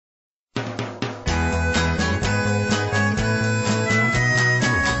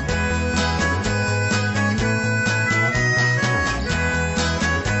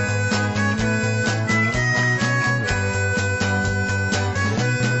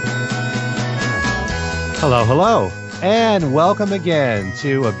Hello, hello, and welcome again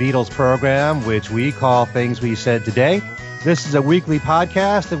to a Beatles program which we call Things We Said Today. This is a weekly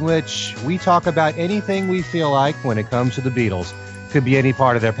podcast in which we talk about anything we feel like when it comes to the Beatles. Could be any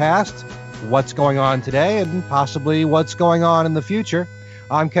part of their past, what's going on today, and possibly what's going on in the future.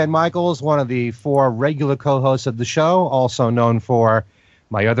 I'm Ken Michaels, one of the four regular co-hosts of the show, also known for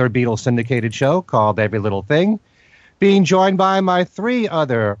my other Beatles syndicated show called Every Little Thing. Being joined by my three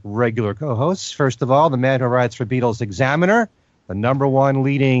other regular co-hosts. First of all, the man who writes for Beatles Examiner, the number one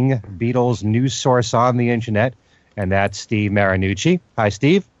leading Beatles news source on the internet, and that's Steve Marinucci. Hi,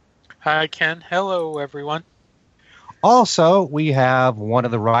 Steve. Hi, Ken. Hello, everyone. Also, we have one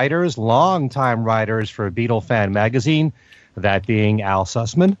of the writers, longtime writers for Beatle Fan Magazine, that being Al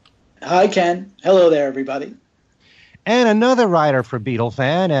Sussman. Hi, Ken. Hello there, everybody. And another writer for Beatle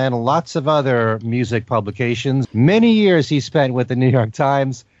Fan and lots of other music publications. Many years he spent with the New York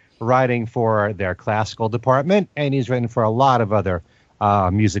Times writing for their classical department, and he's written for a lot of other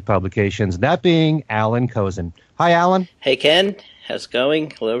music publications, that being Allan Kozinn. Hi, Allan. Hey, Ken. How's it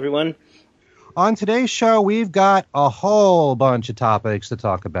going? Hello, everyone. On today's show, we've got a whole bunch of topics to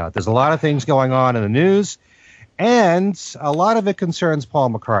talk about. There's a lot of things going on in the news, and a lot of it concerns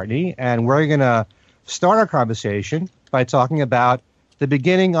Paul McCartney, and we're going to start our conversation by talking about the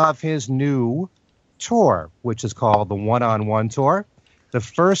beginning of his new tour, which is called the One-on-One Tour, the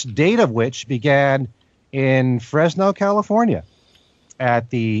first date of which began in Fresno, California,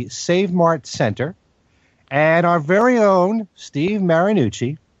 at the Save Mart Center. And our very own Steve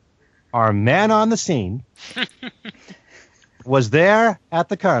Marinucci, our man on the scene, was there at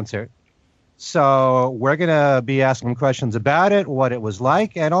the concert. So we're going to be asking questions about it, what it was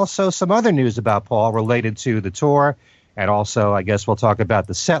like, and also some other news about Paul related to the tour. And also, I guess we'll talk about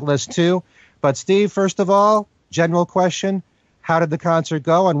the set list, too. But, Steve, first of all, general question, how did the concert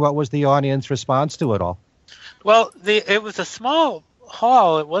go, and what was the audience response to it all? Well, it was a small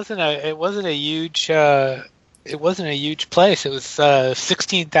hall. It wasn't a huge place. It was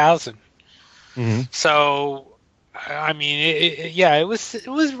 16,000. Mm-hmm. So, I mean, it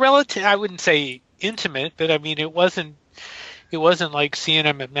was relative. I wouldn't say intimate, but I mean, it wasn't like seeing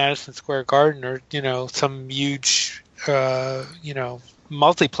him at Madison Square Garden or some huge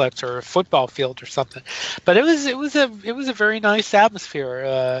multiplex or a football field or something. But it was a very nice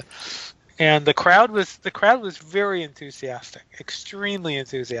atmosphere, and the crowd was very enthusiastic, extremely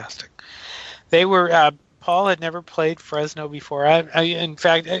enthusiastic. They were. Paul had never played Fresno before. In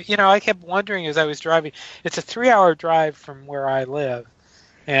fact, I kept wondering as I was driving. It's a 3-hour drive from where I live,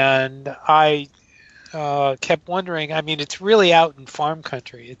 and I kept wondering. I mean, it's really out in farm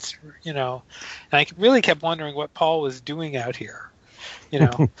country. It's and I really kept wondering what Paul was doing out here,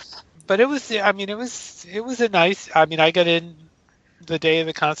 But it was. I mean, it was a nice. I mean, I got in the day of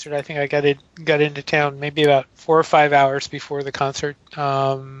the concert. I think I got into town maybe about 4 or 5 hours before the concert,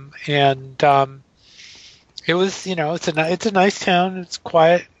 it was, it's a nice town. It's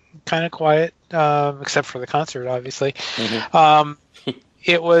quiet, kind of quiet, except for the concert, obviously. Mm-hmm.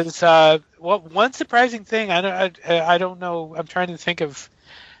 It was one surprising thing. I don't know. I'm trying to think of.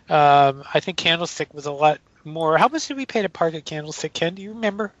 I think Candlestick was a lot more. How much did we pay to park at Candlestick, Ken? Do you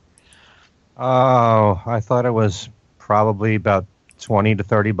remember? Oh, I thought it was probably about $20 to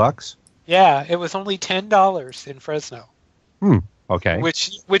 $30. Yeah, it was only $10 in Fresno. Okay.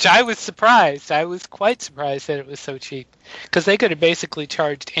 Which I was surprised. I was quite surprised that it was so cheap, because they could have basically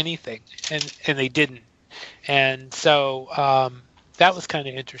charged anything, and they didn't. And so that was kind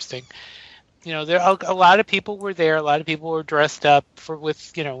of interesting. There a lot of people were there. A lot of people were dressed up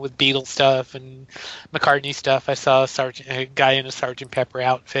with Beatles stuff and McCartney stuff. I saw a guy in a Sgt. Pepper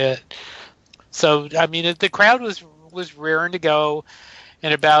outfit. So I mean, the crowd was raring to go.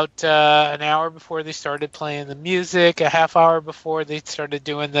 And about an hour before they started playing the music, a half hour before they started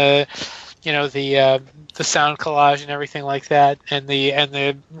doing the sound collage and everything like that, and the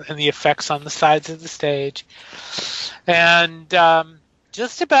effects on the sides of the stage, and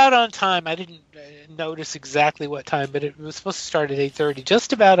just about on time. I didn't notice exactly what time, but it was supposed to start at 8:30.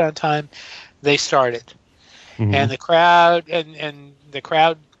 Just about on time, they started, mm-hmm. And the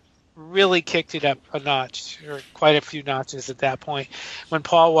crowd really kicked it up a notch, or quite a few notches at that point. When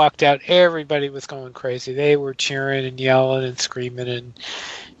Paul walked out, everybody was going crazy. They were cheering and yelling and screaming,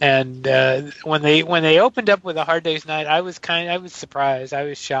 and when they opened up with A Hard Day's Night, I was surprised. I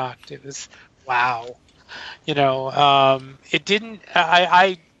was shocked. It was wow. It didn't.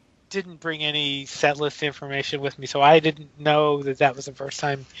 I didn't bring any set list information with me, so I didn't know that was the first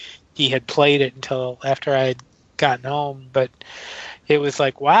time he had played it until after I had gotten home. But it was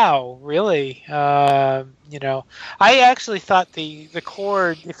like, wow, really? I actually thought the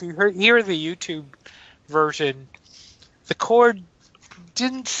chord, if you hear the YouTube version, the chord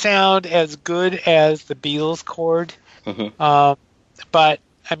didn't sound as good as the Beatles chord. But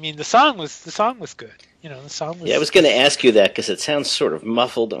I mean, the song was good. The song was. Yeah, I was going to ask you that because it sounds sort of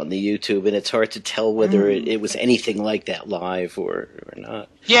muffled on the YouTube, and it's hard to tell whether it was anything like that live or not.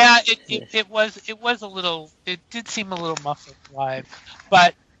 Yeah, it was a little. It did seem a little muffled live,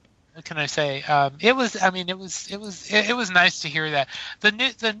 but what can I say? It was. I mean, it was nice to hear that.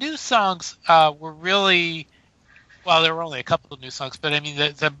 The new songs were really. Well, there were only a couple of new songs, but I mean,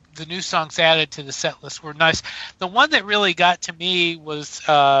 the new songs added to the set list were nice. The one that really got to me was.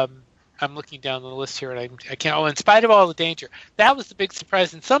 I'm looking down the list here, and I can't. Oh, In Spite of All the Danger. That was the big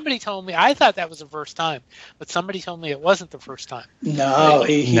surprise. And somebody told me, I thought that was the first time, but somebody told me it wasn't the first time. No,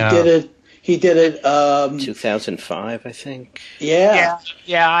 he did it. He did it. 2005, I think. Yeah.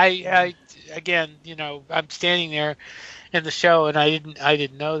 I again, I'm standing there in the show, and I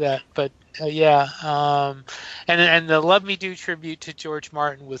didn't know that, but and the Love Me Do tribute to George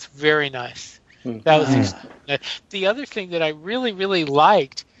Martin was very nice. That was the other thing that I really, really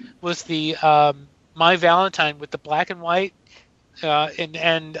liked was the My Valentine with the black and white,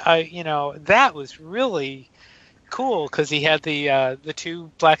 and I that was really cool because he had the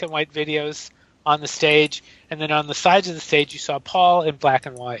two black and white videos on the stage, and then on the sides of the stage you saw Paul in black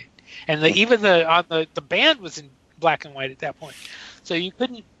and white, and even the band was in black and white at that point, so you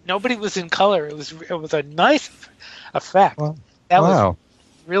couldn't. Nobody was in color. It was a nice effect. Wow. That was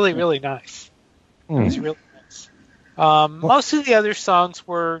really, really nice. It was really nice. Most of the other songs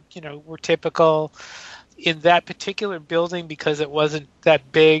were typical in that particular building because it wasn't that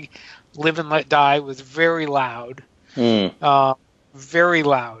big. Live and Let Die was very loud. Very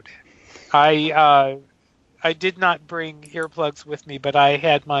loud. I did not bring earplugs with me, but I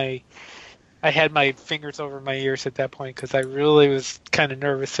had my fingers over my ears at that point because I really was kind of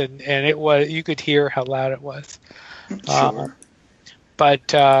nervous, and you could hear how loud it was. Sure. But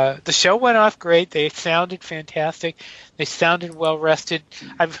the show went off great. They sounded fantastic. They sounded well rested.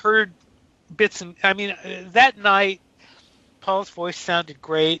 I've heard bits, and I mean that night, Paul's voice sounded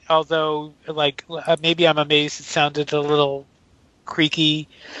great. Although, maybe I'm amazed it sounded a little creaky.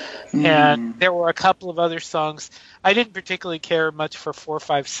 And there were a couple of other songs I didn't particularly care much for 4 or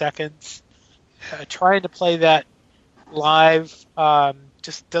 5 seconds. Trying to play that live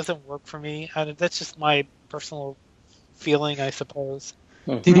just doesn't work for me. That's just my personal feeling, I suppose.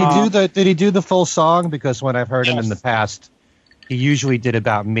 Did he do the full song? Because when I've heard him in the past, he usually did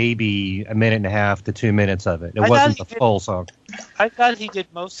about maybe a minute and a half to 2 minutes of it. It wasn't the full song. I thought he did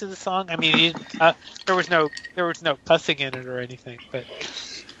most of the song. I mean, there was no cussing in it or anything, but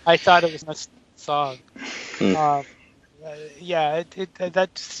I thought it was a song. That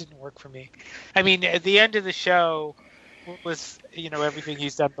just didn't work for me. I mean, at the end of the show was everything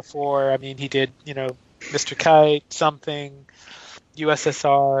he's done before. I mean, he did Mr. Kite, Something,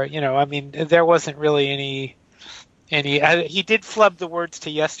 USSR. I mean, there wasn't really any. He did flub the words to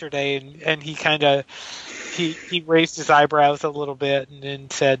Yesterday, and he kind of he raised his eyebrows a little bit and then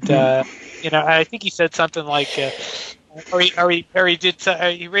said, I think he said something like. He raised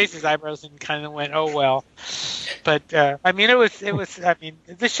his eyebrows and kind of went, "Oh well," but I mean, it was. I mean,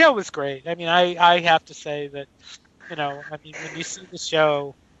 the show was great. I mean, I have to say that, I mean, when you see the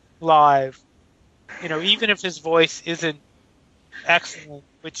show live, even if his voice isn't excellent,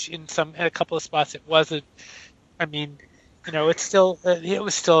 which in a couple of spots it wasn't. I mean, it's still it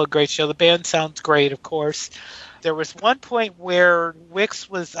was still a great show. The band sounds great, of course. There was one point where Wicks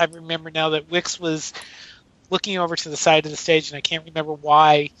was. I remember now that Wicks was looking over to the side of the stage, and I can't remember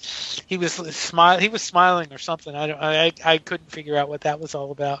why he was smiling or something. I couldn't figure out what that was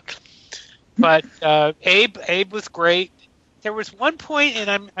all about. But Abe was great. There was one point,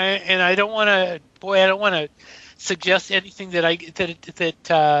 and I don't want to suggest anything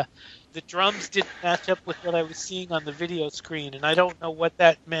that the drums didn't match up with what I was seeing on the video screen, and I don't know what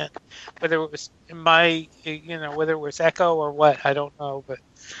that meant. Whether it was whether it was echo or what, I don't know. But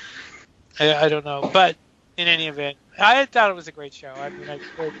I don't know. But in any event, I thought it was a great show. I mean,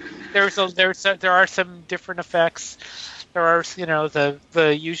 there are some different effects. There are,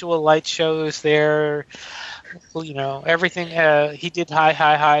 the usual light shows there. Everything. He did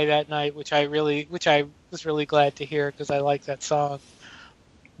High that night, which I was really glad to hear because I like that song.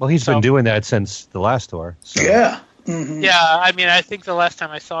 Well, he's been doing that since the last tour. So. Yeah. Mm-hmm. Yeah. I mean, I think the last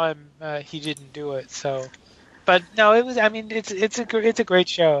time I saw him, he didn't do it. So. But no, it was. I mean, it's a great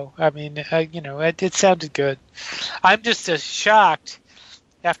show. I mean, it sounded good. I'm just shocked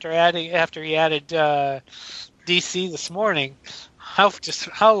after he added DC this morning.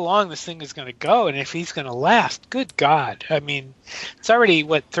 how long this thing is going to go, and if he's going to last. Good God! I mean, it's already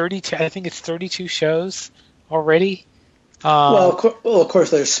 32. I think it's 32 shows already. Well, of course,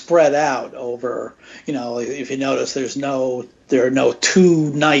 they're spread out over. If you notice, there are no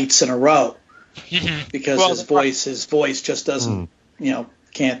 2 nights in a row because his voice just doesn't,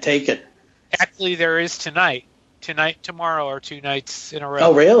 can't take it. Actually, there is tonight, tomorrow, or 2 nights in a row.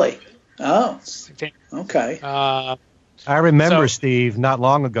 Oh, really? Oh, okay. I remember, Steve, not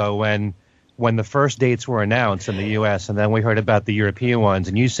long ago when the first dates were announced in the U.S. and then we heard about the European ones,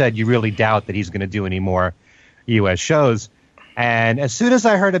 and you said you really doubt that he's going to do any more U.S. shows. And as soon as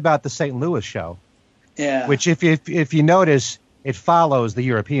I heard about the St. Louis show, which if you notice, it follows the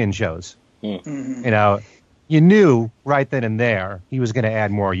European shows. Mm-hmm. You knew right then and there he was going to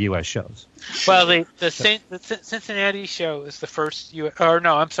add more U.S. shows. Well, the Cincinnati show is the first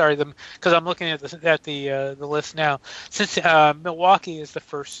because I'm looking at the list now. Since Milwaukee is the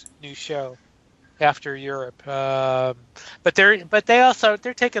first new show after Europe, but they're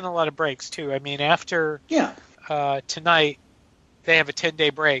taking a lot of breaks too. I mean, after tonight, they have a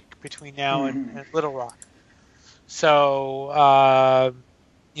 10-day break between now and Little Rock. So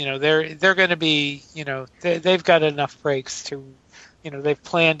they're going to be they've got enough breaks to they've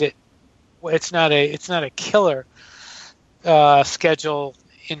planned it. It's not a killer schedule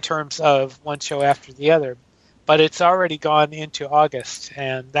in terms of one show after the other, but it's already gone into August,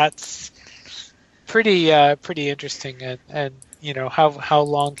 and that's pretty interesting. And how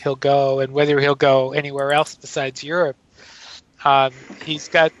long he'll go and whether he'll go anywhere else besides Europe. He's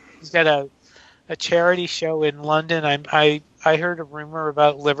got a charity show in London. I heard a rumor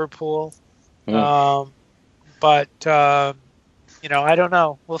about Liverpool, but I don't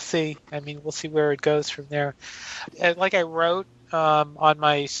know. We'll see. I mean, we'll see where it goes from there. Like I wrote on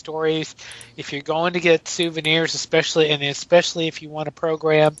my stories, if you're going to get souvenirs, especially if you want a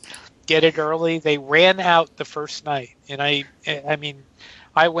program, get it early. They ran out the first night, and I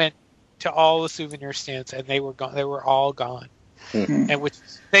went to all the souvenir stands, and they were gone. They were all gone. And which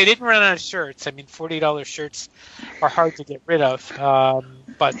they didn't run out of shirts. I mean, $40 shirts are hard to get rid of,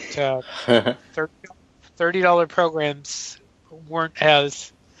 but $30 programs weren't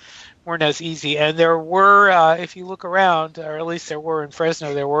as easy. And there were, if you look around, or at least there were in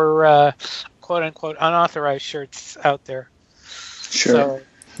Fresno, there were quote unquote unauthorized shirts out there. Sure.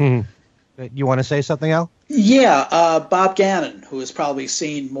 So, you want to say something, Al? Yeah, Bob Gannon, who has probably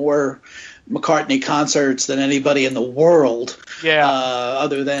seen more McCartney concerts than anybody in the world,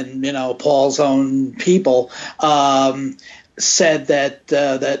 other than Paul's own people, said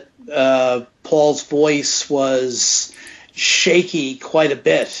that Paul's voice was shaky quite a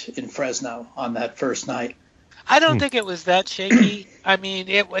bit in Fresno on that first night. I don't think it was that shaky. I mean,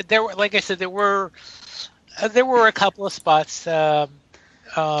 there were, like I said, there were a couple of spots.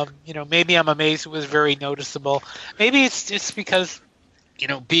 Maybe I'm amazed it was very noticeable. Maybe it's just because,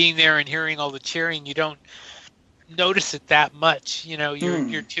 being there and hearing all the cheering, you don't notice it that much.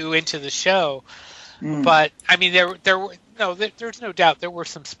 You're too into the show. But I mean, there's no doubt there were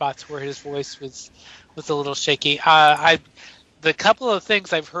some spots where his voice was a little shaky. The couple of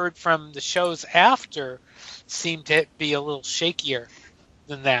things I've heard from the shows after seem to be a little shakier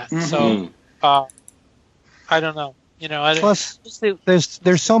than that. So I don't know. Plus,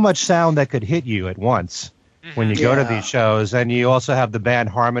 there's so much sound that could hit you at once when you go to these shows, and you also have the band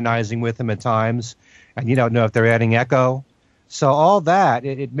harmonizing with them at times, and you don't know if they're adding echo. So all that,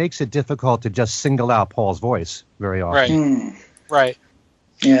 it makes it difficult to just single out Paul's voice very often. Right.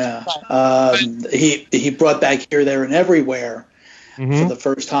 Yeah. He brought back Here, There, and Everywhere for the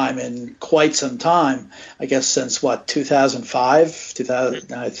first time in quite some time. I guess since 2005?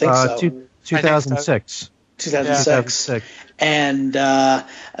 2000, I think so. 2006. 2006. And I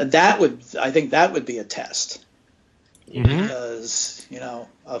think that would be a test because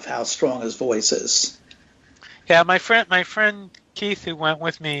of how strong his voice is. Yeah, my friend Keith, who went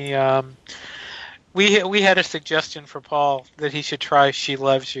with me, we had a suggestion for Paul that he should try "She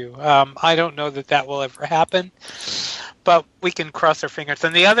Loves You." I don't know that will ever happen, but we can cross our fingers.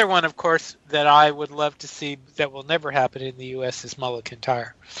 And the other one, of course, that I would love to see that will never happen in the U.S. is Mull of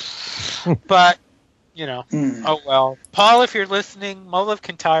Kintyre. But oh well. Paul, if you're listening, Mull of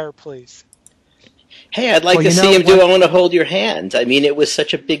Kintyre, please. Hey, I'd like to see him do "I Want to Hold Your Hand." I mean, it was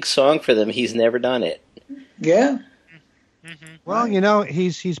such a big song for them. He's never done it. Yeah. Well,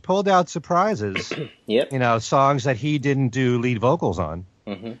 he's pulled out surprises. Yep. Songs that he didn't do lead vocals on.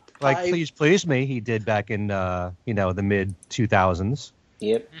 Like "Please Please Me," he did back in the mid 2000s.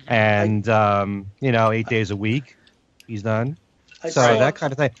 Yep. And 8 Days a Week, he's done. That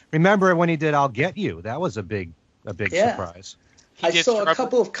kind of thing. Remember when he did "I'll Get You"? That was a big surprise. I saw a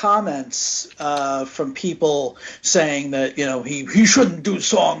couple of comments from people saying that he shouldn't do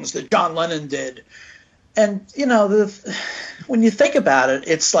songs that John Lennon did, and when you think about it,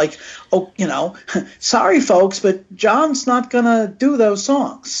 it's like, sorry folks, but John's not gonna do those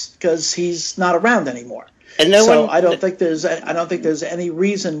songs because he's not around anymore. And I don't think there's any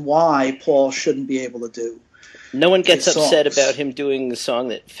reason why Paul shouldn't be able to do. No one gets upset about him doing the song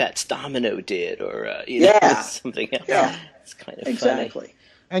that Fats Domino did, or something else. Yeah, it's kind of funny.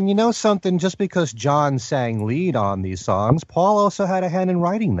 And something, just because John sang lead on these songs, Paul also had a hand in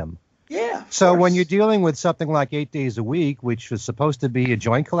writing them. Yeah. So when you're dealing with something like 8 Days a Week, which was supposed to be a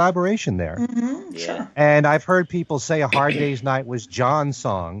joint collaboration there, sure. And I've heard people say A Hard Day's Night was John's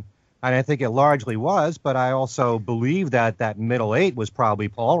song, and I think it largely was, but I also believe that middle 8 was probably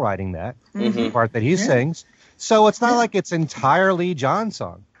Paul writing that, the part that he sings. So it's not like it's entirely John's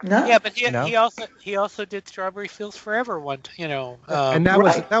song. No. Yeah, but he also did Strawberry Fields Forever and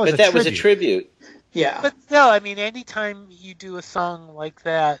that was a tribute. Yeah. But still, I mean, anytime you do a song like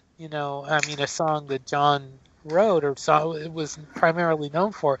that, a song that John wrote or it was primarily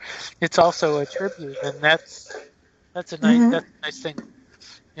known for, it's also a tribute, and that's a nice thing.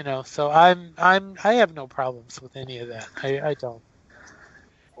 So I have no problems with any of that. I don't.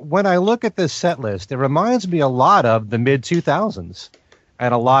 When I look at this set list, it reminds me a lot of the mid-2000s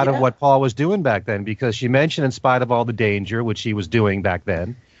and a lot of what Paul was doing back then, because you mentioned In Spite of All the Danger, which he was doing back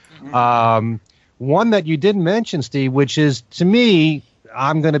then. One that you didn't mention, Steve, which is, to me,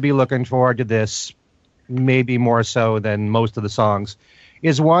 I'm going to be looking forward to this maybe more so than most of the songs,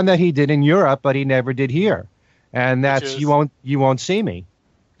 is one that he did in Europe, but he never did here. And that's You Won't See Me.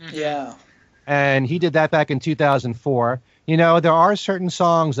 Yeah. And he did that back in 2004. There are certain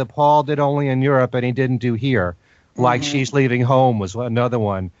songs that Paul did only in Europe and he didn't do here, like She's Leaving Home was another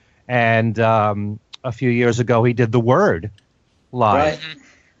one. And a few years ago, he did The Word live,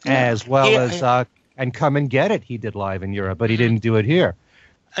 as well as and Come and Get It he did live in Europe, but he didn't do it here.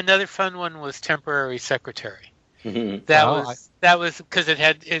 Another fun one was Temporary Secretary. That was because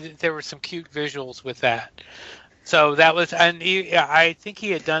there were some cute visuals with that. So that was, and I think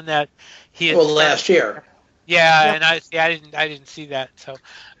he had done that. Last year. Yeah, and I didn't see that, so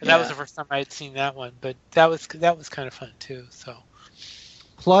that was the first time I had seen that one. But that was kind of fun too. So,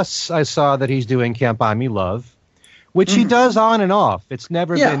 plus I saw that he's doing Can't Buy Me Love, which he does on and off. It's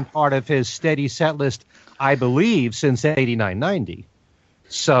never been part of his steady set list, I believe, since 89-90.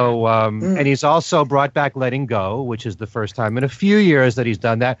 So, and he's also brought back Letting Go, which is the first time in a few years that he's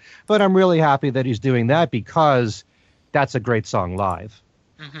done that. But I'm really happy that he's doing that because that's a great song live.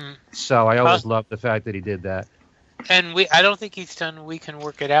 So I always love the fact that he did that. And I don't think he's done We Can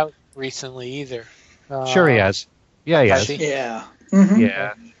Work It Out recently either. Sure he has. Yeah, he has. Yeah.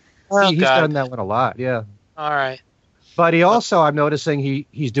 Yeah. He's done that one a lot, yeah. All right. But he also, I'm noticing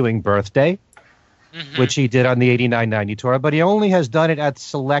he's doing Birthday, which he did on the 89-90 tour, but he only has done it at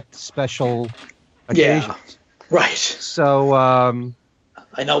select special occasions. Right. So,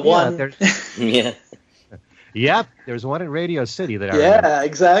 I know one. Yep, there's one in Radio City that I remember. Yeah,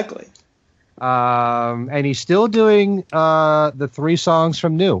 exactly. And he's still doing the 3 songs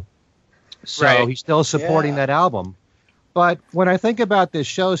from New. So he's still supporting that album. But when I think about this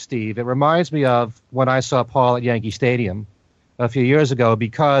show, Steve, it reminds me of when I saw Paul at Yankee Stadium a few years ago,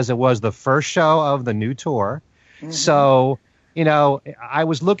 because it was the first show of the new tour. So, I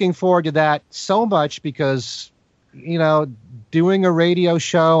was looking forward to that so much because, doing a radio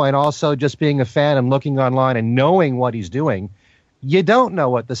show and also just being a fan and looking online and knowing what he's doing, you don't know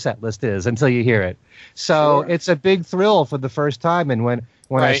what the set list is until you hear it. So it's a big thrill for the first time. And when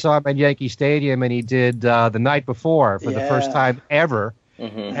I saw him at Yankee Stadium and he did The Night Before for the first time ever,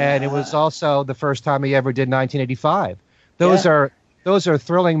 and it was also the first time he ever did 1985. Those are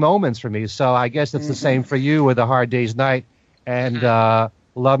thrilling moments for me. So I guess it's the same for you with A Hard Day's Night and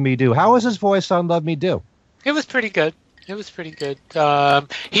Love Me Do. How was his voice on Love Me Do? It was pretty good. He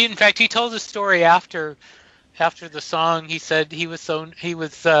told a story after the song. He said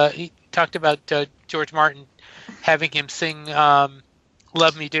he talked about George Martin having him sing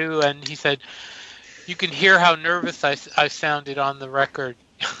Love Me Do, and he said you can hear how nervous I sounded on the record.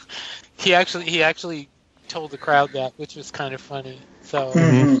 he actually told the crowd that, which was kind of funny. So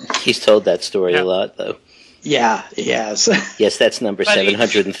he's told that story a lot, though. Yeah, he has. Yes, that's number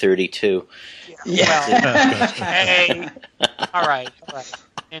 732. Hey, all right.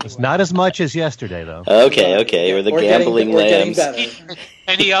 Anyway. It's not as much as yesterday, though. Okay. Or the Gambling Lambs.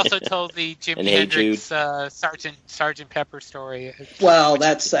 And he also told the Jimi Hendrix Sgt. Pepper story. Well,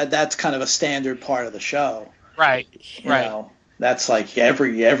 that's kind of a standard part of the show. Right. That's like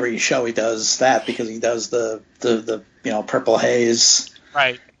every show he does that, because he does the Purple Haze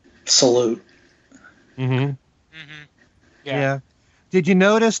salute. Mm-hmm. Yeah. Did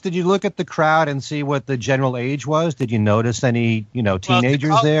you look at the crowd and see what the general age was? Did you notice any,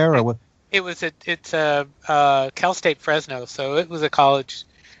 teenagers there, or what? It's Cal State Fresno, so it was a college.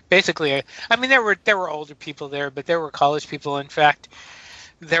 Basically, I mean, there were older people there, but there were college people. In fact,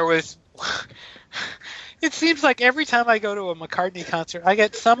 there was. It seems like every time I go to a McCartney concert, I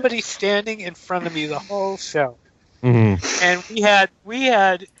get somebody standing in front of me the whole show. Mm-hmm. And we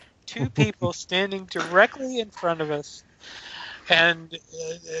had two people standing directly in front of us, and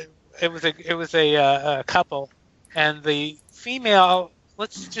it was a couple, and the female,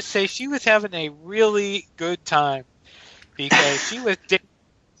 let's just say, she was having a really good time, because she was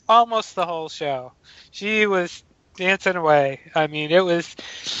almost the whole show. She was dancing away. I mean, it was.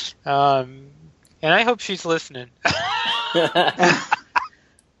 And I hope she's listening. I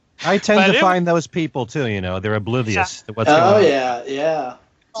tend to find those people too. They're oblivious to what's going on. Oh yeah.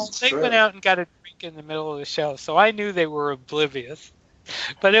 Well, they went out and got a drink in the middle of the show, so I knew they were oblivious.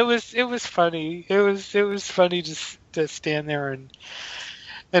 But it was funny. It was funny to stand there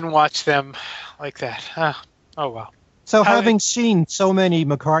and watch them like that. Oh well. So having seen so many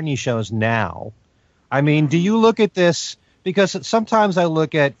McCartney shows now, I mean, do you look at this? Because sometimes I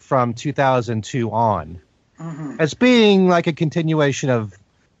look at from 2002 on as being like a continuation of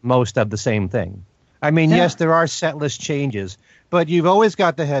most of the same thing. I mean, yes, there are set list changes, but you've always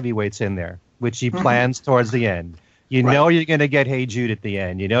got the heavyweights in there, which he plans towards the end. You know you're going to get Hey Jude at the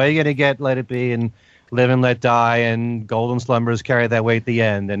end. You know you're going to get Let It Be and Live and Let Die and Golden Slumbers Carry That Weight at the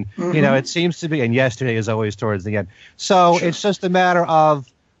end. And, it seems to be, and Yesterday is always towards the end. So it's just a matter of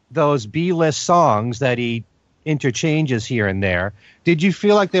those B-list songs that he interchanges here and there. Did you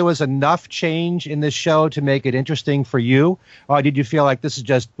feel like there was enough change in this show to make it interesting for you? Or did you feel like this is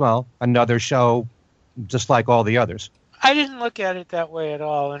just, another show just like all the others? I didn't look at it that way at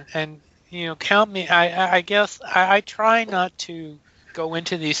all. And count me, I guess I try not to go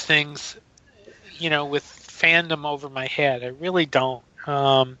into these things, with fandom over my head. I really don't.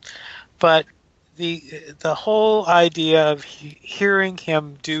 But the whole idea of hearing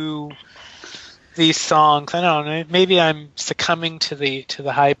him do these songs, I don't know, maybe I'm succumbing to the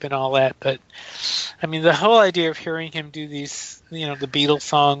hype and all that, but I mean, the whole idea of hearing him do these, the Beatles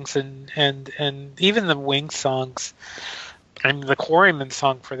songs and even the Wings songs, and the Quarrymen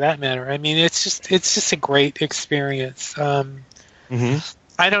song for that matter. I mean, it's just a great experience. I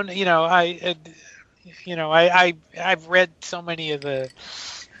don't, I've read so many of the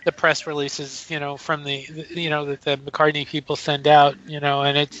press releases, from that the McCartney people send out,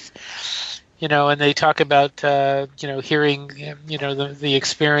 and it's. And they talk about, hearing, the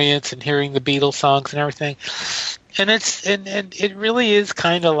experience and hearing the Beatles songs and everything. And and it really is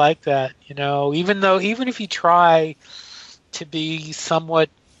kind of like that, even if you try to be somewhat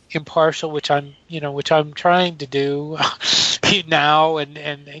impartial, which I'm trying to do now. And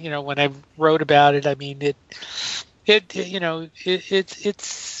when I wrote about it, I mean, it's,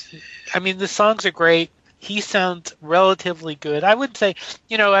 I mean, the songs are great. He sounds relatively good. I wouldn't say,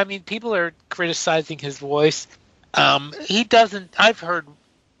 people are criticizing his voice. He doesn't. I've heard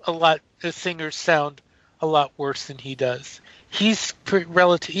a lot of singers sound a lot worse than he does. He's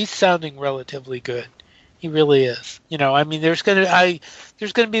sounding relatively good. He really is. There's gonna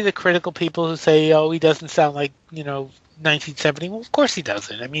be the critical people who say, "Oh, he doesn't sound like 1970." Well, of course he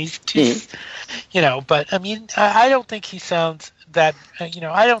doesn't. I mean, he's too, But I mean, I don't think he sounds that.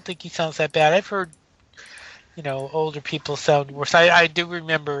 I don't think he sounds that bad. I've heard. Older people sound worse. I do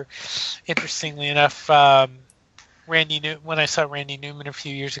remember, interestingly enough, when I saw Randy Newman a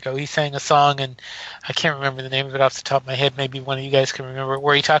few years ago, he sang a song, and I can't remember the name of it off the top of my head. Maybe one of you guys can remember it,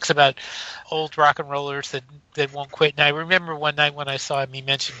 where he talks about old rock and rollers that won't quit. And I remember one night when I saw him, he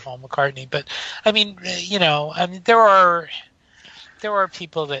mentioned Paul McCartney. But I mean, there are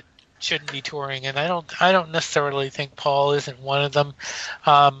people that shouldn't be touring, and I don't necessarily think Paul isn't one of them.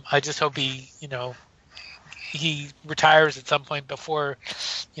 I just hope he retires at some point before,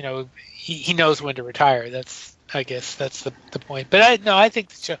 he knows when to retire. I guess that's the point. But I think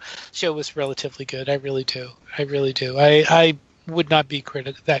the show was relatively good. I really do. I would not be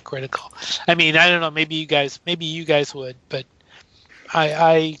that critical. I mean, I don't know. Maybe you guys would, but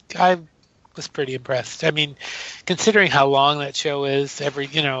I was pretty impressed. I mean, considering how long that show is,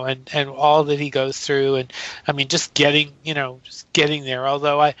 and all that he goes through, and I mean, just getting there.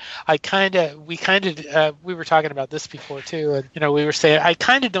 Although we were talking about this before too, and we were saying I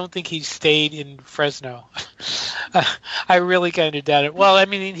kind of don't think he stayed in Fresno. I really kind of doubt it. Well, I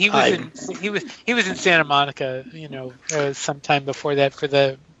mean, he was in Santa Monica, sometime before that for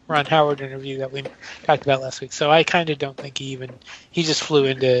the Ron Howard interview that we talked about last week. So I kind of don't think he just flew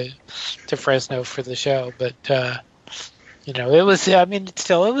into Fresno for the show. But it was. I mean,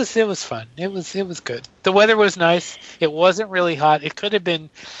 still, it was fun. It was good. The weather was nice. It wasn't really hot. It could have been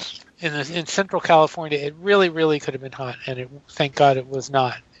in Central California. It really, really could have been hot, and thank God it was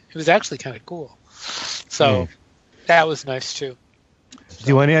not. It was actually kind of cool. So that was nice too.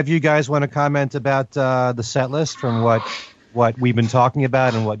 Do any of you guys want to comment about the set list from what we've been talking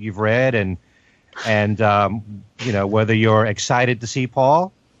about and what you've read, and whether you're excited to see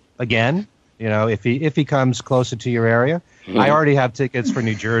Paul again, if he comes closer to your area? Mm-hmm. I already have tickets for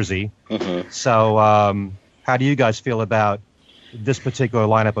New Jersey. Mm-hmm. So how do you guys feel about this particular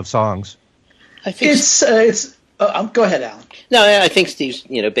lineup of songs? I think it's go ahead, Alan. No, I think Steve's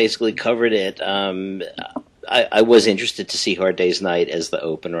basically covered it. I was interested to see Hard Day's Night as the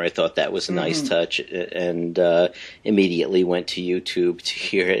opener. I thought that was a nice touch, and immediately went to YouTube to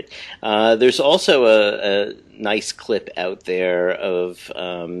hear it. There's also a nice clip out there of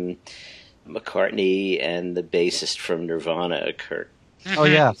McCartney and the bassist from Nirvana, Kurt. Oh,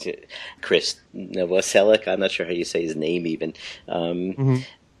 yeah. Chris Novoselic. I'm not sure how you say his name even.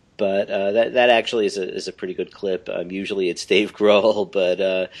 But that actually is a pretty good clip. Usually it's Dave Grohl,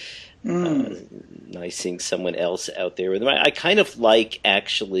 but... nice seeing someone else out there with him. I kind of like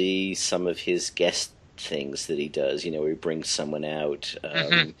actually some of his guest things that he does, where he brings someone out.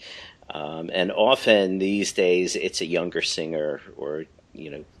 And often these days it's a younger singer or,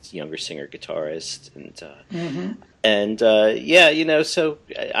 younger singer guitarist. So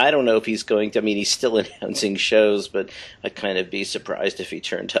I don't know if he's going to, he's still announcing shows, but I'd kind of be surprised if he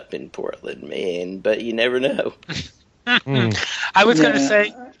turned up in Portland, Maine, but you never know. I was going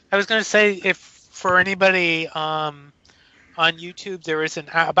to say, if for anybody on YouTube, there is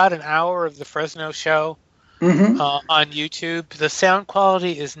about an hour of the Fresno show on YouTube. The sound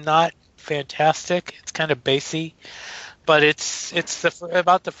quality is not fantastic; it's kind of bassy, but it's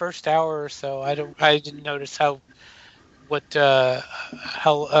about the first hour or so. I didn't notice what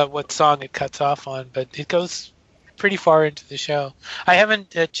song it cuts off on, but it goes pretty far into the show. I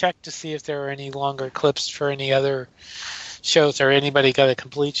haven't checked to see if there are any longer clips for any other shows or anybody got a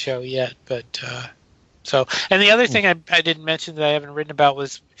complete show yet, but and the other thing I didn't mention that I haven't written about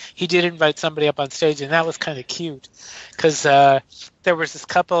was he did invite somebody up on stage, and that was kind of cute because there was this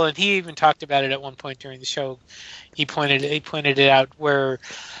couple, and he even talked about it at one point during the show. He pointed it out where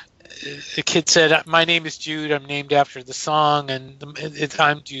the kid said, "My name is Jude. I'm named after the song, and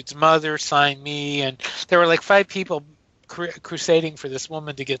I'm Jude's mother. Sign me." And there were like 5 people crusading for this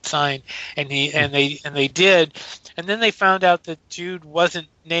woman to get signed, and they did. And then they found out that Jude wasn't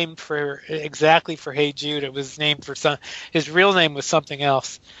named exactly for Hey Jude. It was named for his real name was something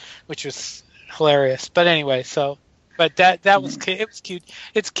else, which was hilarious. But anyway, but that was it was cute.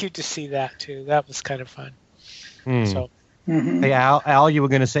 It's cute to see that too. That was kind of fun. So. Hey, Al, you were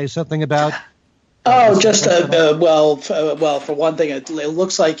going to say something about? Just for one thing, it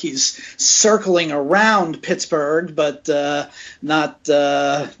looks like he's circling around Pittsburgh, but not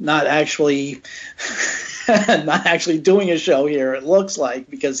actually not actually doing a show here. It looks like,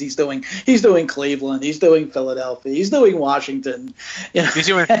 because he's doing Cleveland, he's doing Philadelphia, he's doing Washington. He's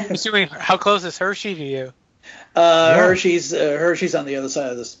doing. How close is Hershey to you? Hershey's on the other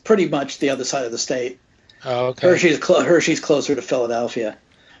side of this, pretty much the other side of the state. Oh, okay. Hershey's closer to Philadelphia.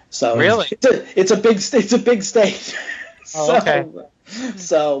 So really, it's a big state. Oh, okay.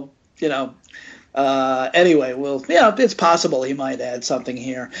 So anyway, it's possible he might add something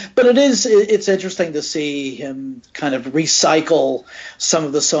here, but it's interesting to see him kind of recycle some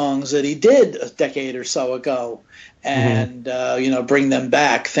of the songs that he did a decade or so ago, and bring them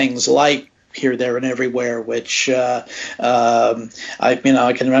back. Things like Here, There, and Everywhere, which I can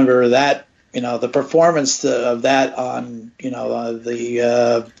remember that. The performance of that on,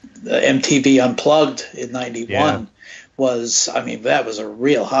 the MTV Unplugged in '91 was, that was a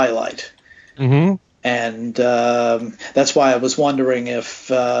real highlight. Mm-hmm. And that's why I was wondering if,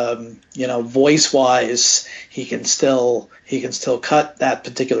 voice-wise, he can still cut that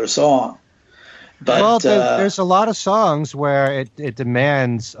particular song. But, there's a lot of songs where it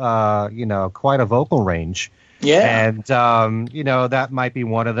demands, quite a vocal range. Yeah. And, that might be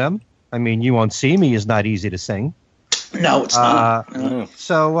one of them. You Won't See Me is not easy to sing. No, it's not.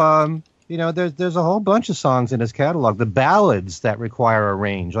 So, there's a whole bunch of songs in his catalog. The ballads that require a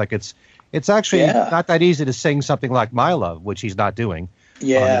range, like it's actually not that easy to sing something like My Love, which he's not doing on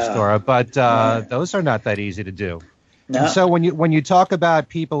this tour, but those are not that easy to do. No. And so when you talk about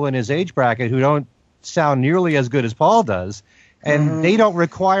people in his age bracket who don't sound nearly as good as Paul does, and they don't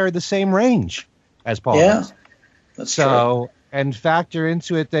require the same range as Paul does. That's true. And factor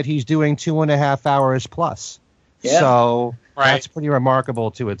into it that he's doing 2.5 hours plus. Yeah. So that's pretty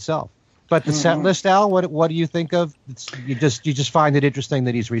remarkable to itself. But the set list, Al, what do you think of? You just find it interesting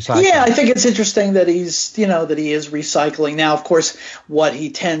that he's recycling. Yeah, I think it's interesting that he is recycling. Now, of course, what he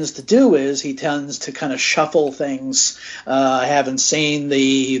tends to do is he tends to kind of shuffle things. I haven't seen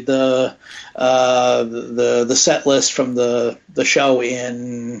the set list from the show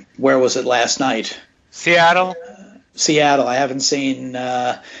in, where was it last night? Seattle. I haven't seen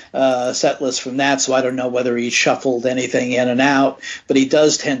set lists from that, so I don't know whether he shuffled anything in and out. But he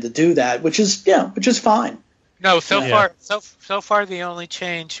does tend to do that, which is fine. No, so far the only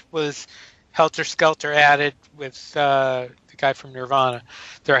change was Helter Skelter added with the guy from Nirvana.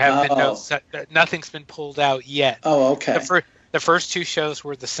 There have been nothing's been pulled out yet. Oh, okay. The first two shows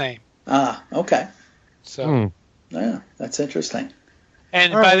were the same. Ah, okay. So yeah, that's interesting.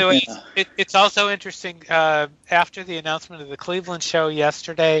 And by the way, it's also interesting. After the announcement of the Cleveland show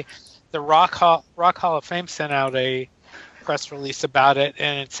yesterday, the Rock Hall of Fame sent out a press release about it,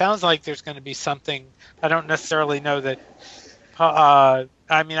 and it sounds like there's going to be something. I don't necessarily know that.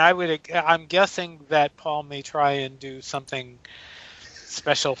 I'm guessing that Paul may try and do something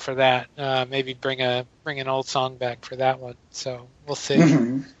special for that. Maybe bring an old song back for that one. So we'll see.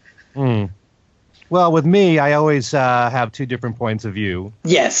 Mm-hmm. Well, with me, I always have two different points of view.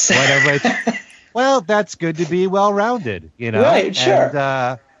 Yes. Well, that's good to be well-rounded, Right, sure.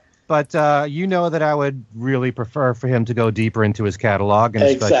 And, but that I would really prefer for him to go deeper into his catalog, and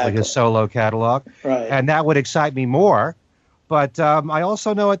especially his solo catalog. Right. And that would excite me more. But I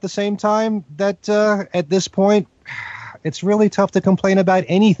also know at the same time that at this point, it's really tough to complain about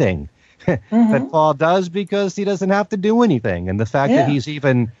anything that Paul does, because he doesn't have to do anything. And the fact that he's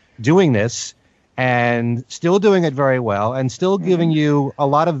even doing this and still doing it very well, and still giving you a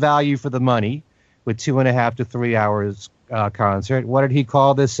lot of value for the money with 2.5 to 3 hours concert. What did he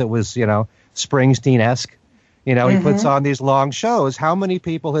call this? It was, Springsteen-esque. He puts on these long shows. How many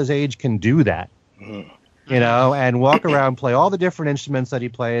people his age can do that? And walk around, play all the different instruments that he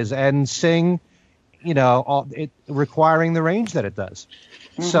plays, and sing, requiring the range that it does.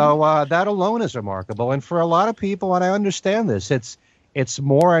 So that alone is remarkable. And for a lot of people, and I understand this, it's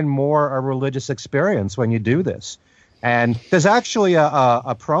more and more a religious experience when you do this. And there's actually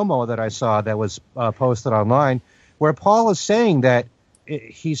a promo that I saw that was posted online where Paul is saying that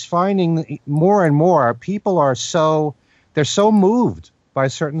he's finding more and more people they're so moved by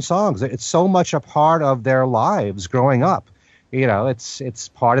certain songs. It's so much a part of their lives growing up. It's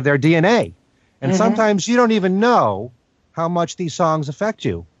part of their DNA. And sometimes you don't even know how much these songs affect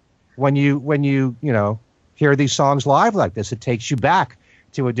you when you hear these songs live like this. It takes you back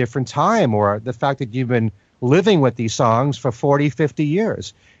to a different time, or the fact that you've been living with these songs for 40, 50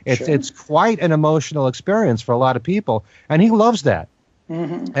 years. It's quite an emotional experience for a lot of people, and he loves that.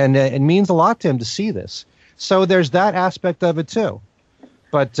 And it means a lot to him to see this. So there's that aspect of it too.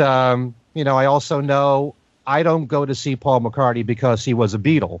 But, I also know I don't go to see Paul McCartney because he was a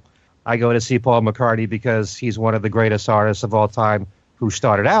Beatle. I go to see Paul McCartney because he's one of the greatest artists of all time who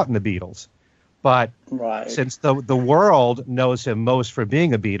started out in the Beatles. But since the world knows him most for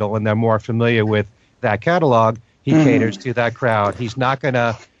being a Beatle, and they're more familiar with that catalog, he caters to that crowd. He's not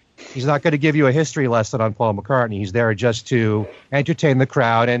gonna give you a history lesson on Paul McCartney. He's there just to entertain the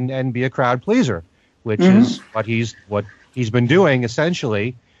crowd and be a crowd pleaser, which is what he's been doing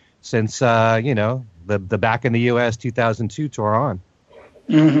essentially since the Back in the U.S. 2002 tour on.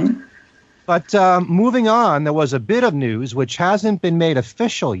 But moving on, there was a bit of news which hasn't been made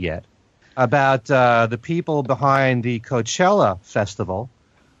official yet about the people behind the Coachella Festival,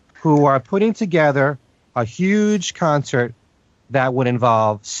 who are putting together a huge concert that would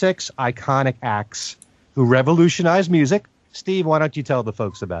involve 6 iconic acts who revolutionized music. Steve, why don't you tell the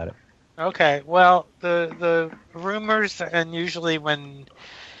folks about it? Okay, well, the rumors, and usually when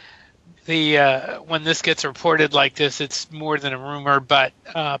this gets reported like this, it's more than a rumor, but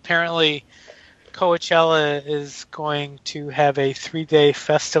apparently Coachella is going to have a 3-day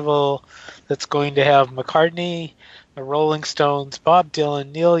festival that's going to have McCartney, the Rolling Stones, Bob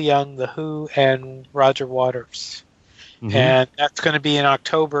Dylan, Neil Young, The Who, and Roger Waters. And that's going to be in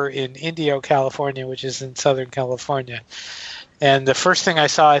October in Indio, California, which is in Southern California. And the first thing I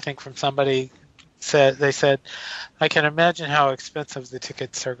saw, I think, from somebody said, I can imagine how expensive the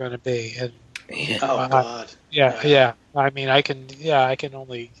tickets are going to be. And oh God. Yeah. I mean, I can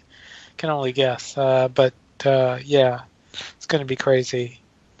only guess. But it's going to be crazy.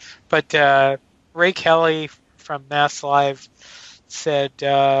 But Ray Kelly from Mass Live said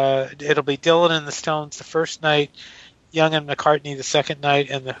it'll be Dylan and the Stones the first night, Young and McCartney the second night,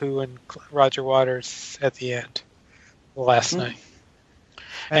 and the Who and Roger Waters at the end, the last night.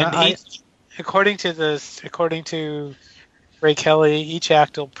 And according to Ray Kelly, each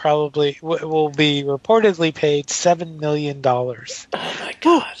act will be reportedly paid $7 million. Oh my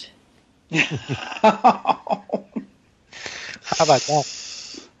God! How about that?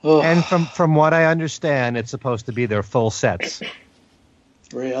 And from what I understand, it's supposed to be their full sets.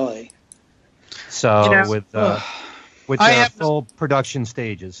 Really? So with their full production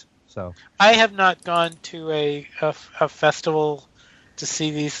stages. So I have not gone to a festival to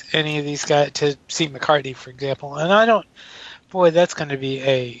see any of these guys, to see McCartney, for example, and I don't. Boy, that's going to be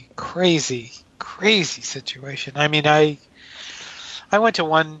a crazy situation. I mean, I went to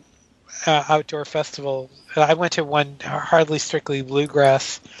one outdoor festival. I went to one Hardly Strictly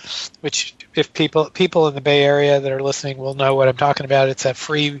Bluegrass, which if people in the Bay Area that are listening will know what I'm talking about. It's a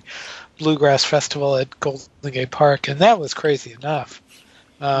free bluegrass festival at Golden Gate Park, and that was crazy enough.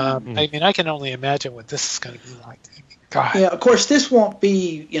 I mean, I can only imagine what this is going to be like. God. Yeah, of course, this won't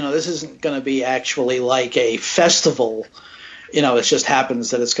be, this isn't going to be actually like a festival. It just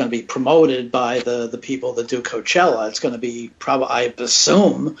happens that it's going to be promoted by the people that do Coachella. It's going to be probably, I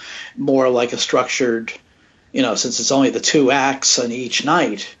assume, more like a structured, since it's only the two acts on each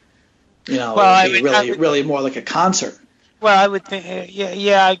night, really more like a concert. Well, I would think,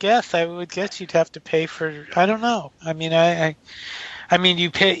 I guess you'd have to pay for, I don't know. I mean,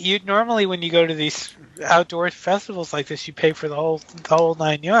 you pay. You normally when you go to these outdoor festivals like this, you pay for the whole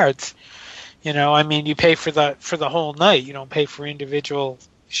 9 yards. I mean, you pay for the whole night. You don't pay for individual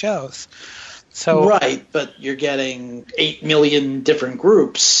shows. So right, but you're getting 8 million different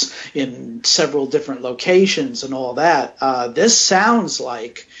groups in several different locations and all that. This sounds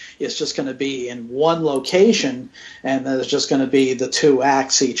like it's just going to be in one location, and there's just going to be the two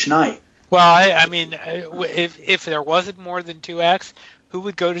acts each night. Well, I mean, if there wasn't more than two acts, who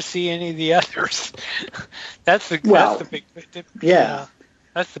would go to see any of the others? That's the big. Yeah.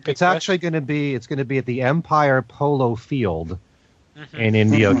 That's the big. It's actually going to be. It's going to be at the Empire Polo Field in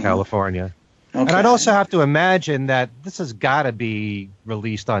Indio, California. Okay. And I'd also have to imagine that this has got to be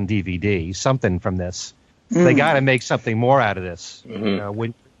released on DVD. Something from this. They got to make something more out of this.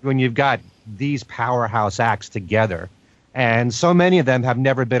 When you've got these powerhouse acts together. And so many of them have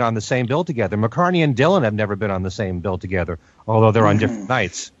never been on the same bill together. McCartney and Dylan have never been on the same bill together, although they're on different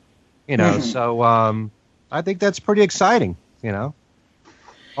nights. So I think that's pretty exciting,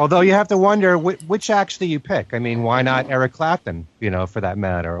 Although you have to wonder which acts do you pick? I mean, why not Eric Clapton, for that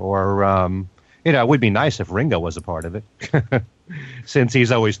matter? Or, it would be nice if Ringo was a part of it, since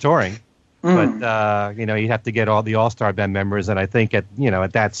he's always touring. But you have to get all the All-Star Band members, and I think at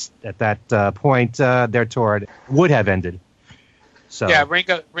that point their tour would have ended. So yeah,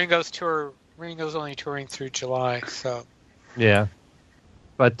 Ringo's only touring through July, so yeah.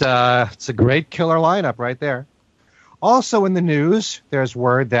 But it's a great killer lineup right there. Also in the news, there's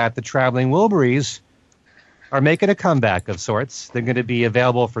word that the Traveling Wilburys are making a comeback of sorts. They're going to be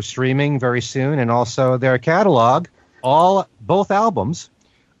available for streaming very soon, and also their catalog, both albums,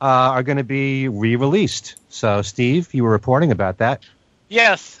 are going to be re-released. So, Steve, you were reporting about that.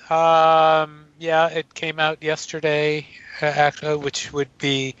 Yes. It came out yesterday, which would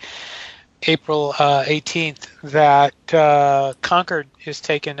be April 18th, that Concord is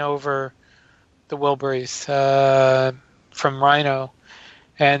taken over the Wilburys from Rhino,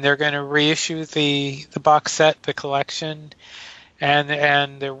 and they're going to reissue the box set, the collection,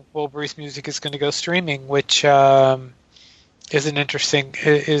 and the Wilburys music is going to go streaming, which is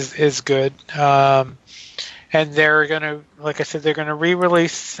good. And they're going to, like I said, they're going to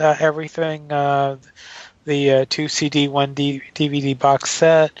re-release everything, the 2 CD, 1 DVD box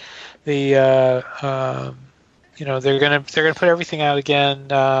set. They're going to put everything out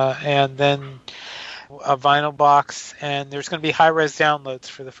again, and then a vinyl box, and there's going to be high-res downloads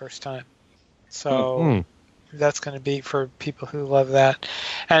for the first time. So that's going to be for people who love that,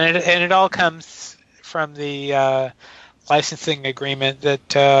 and it all comes from the licensing agreement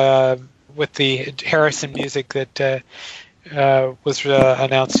that with the Harrison Music that was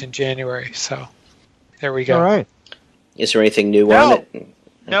announced in January. So there we go. All right. Is there anything new on it? Okay.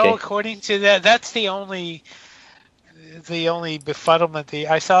 No, according to that, that's the only befuddlement.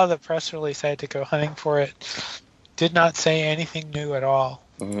 I saw the press release. I had to go hunting for it. Did not say anything new at all.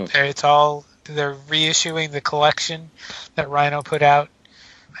 It's all they're reissuing the collection that Rhino put out,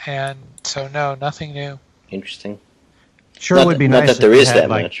 and so no, nothing new. Interesting. Sure, it would be nice. Not that there is that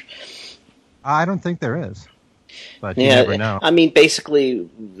much. I don't think there is. But you never know. I mean, basically,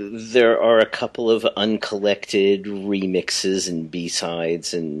 there are a couple of uncollected remixes and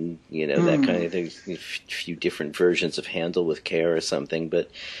B-sides and, that kind of thing. A few different versions of Handle with Care or something. But,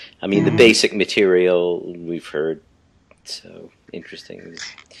 I mean, the basic material we've heard. So, interesting.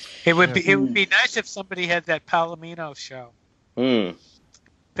 It would be nice if somebody had that Palomino show.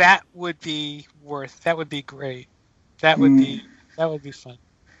 That would be great. That would be fun.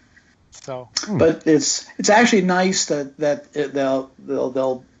 So, but it's actually nice that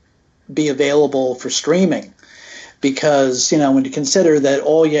they'll be available for streaming, because when you consider that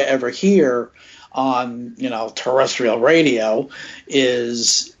all you ever hear on terrestrial radio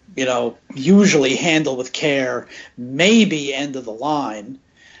is usually Handle with Care, maybe End of the Line.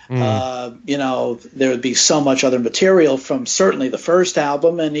 There would be so much other material from certainly the first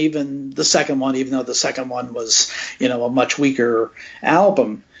album and even the second one, even though the second one was a much weaker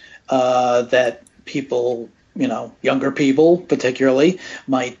album. That people, younger people particularly,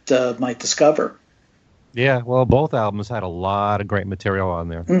 might discover. Yeah, well, both albums had a lot of great material on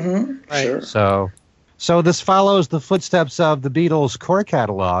there. Right. Sure. So this follows the footsteps of the Beatles' core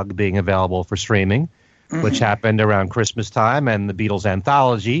catalog being available for streaming, which happened around Christmas time, and the Beatles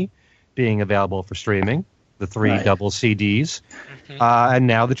anthology being available for streaming, the 3 double CDs, and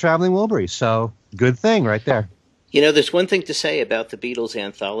now the Traveling Wilburys. So good thing right there. There's one thing to say about the Beatles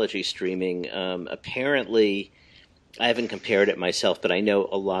anthology streaming. Apparently, I haven't compared it myself, but I know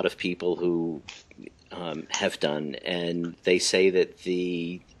a lot of people who have done, and they say that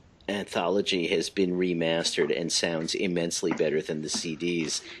the anthology has been remastered and sounds immensely better than the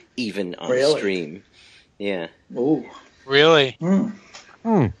CDs, even on stream. Yeah. Oh, really?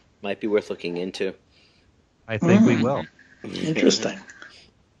 Might be worth looking into. I think we will. Interesting.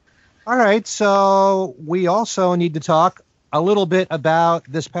 All right, so we also need to talk a little bit about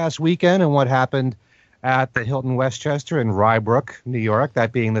this past weekend and what happened at the Hilton Westchester in Rybrook, New York,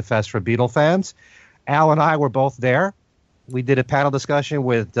 that being the fest for Beatle fans. Al and I were both there. We did a panel discussion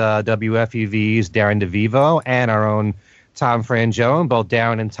with WFUV's Darren DeVivo and our own Tom Frangione. Both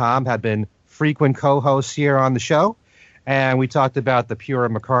Darren and Tom have been frequent co-hosts here on the show. And we talked about the Pure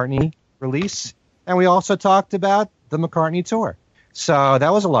McCartney release. And we also talked about the McCartney tour. So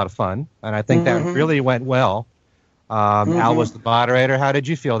that was a lot of fun, and I think that really went well. Al was the moderator. How did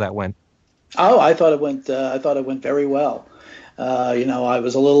you feel that went? Oh, I thought it went very well. I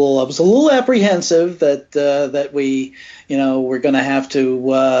was a little apprehensive that we we're going to have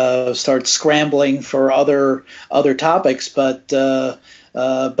to start scrambling for other topics, but it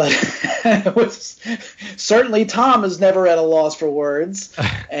was, certainly Tom is never at a loss for words,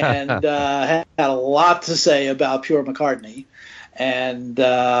 and had a lot to say about Pure McCartney. And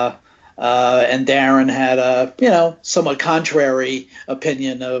Darren had a somewhat contrary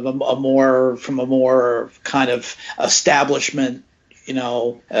opinion of a more kind of establishment,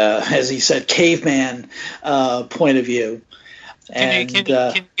 as he said, caveman point of view. Can you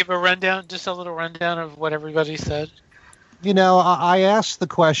give a rundown, just a little rundown of what everybody said? I asked the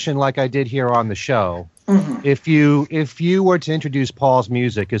question like I did here on the show. If you were to introduce Paul's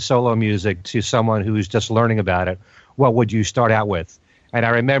music, his solo music, to someone who's just learning about it, what would you start out with? And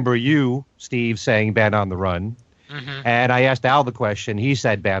I remember you, Steve, saying Band on the Run. And I asked Al the question. He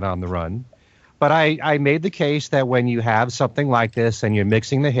said Band on the Run. But I made the case that when you have something like this and you're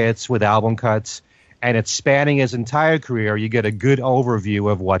mixing the hits with album cuts and it's spanning his entire career, you get a good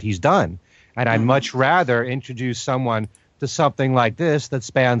overview of what he's done. And I'd much rather introduce someone to something like this that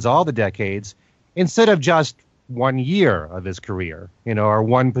spans all the decades instead of just 1 year of his career, or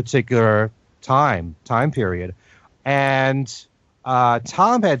one particular time period. And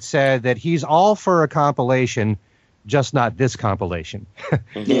Tom had said that he's all for a compilation, just not this compilation.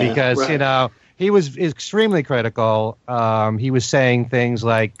 Because, he was extremely critical. He was saying things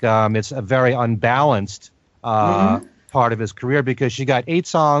like it's a very unbalanced part of his career because you got 8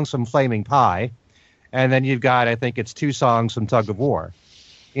 songs from Flaming Pie, and then you've got, I think it's 2 songs from Tug of War,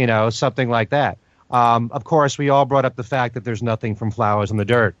 something like that. Of course, we all brought up the fact that there's nothing from Flowers in the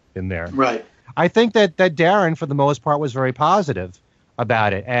Dirt in there. Right. I think that Darren, for the most part, was very positive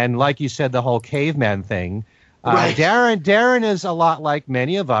about it. And like you said, the whole caveman thing, Darren is a lot like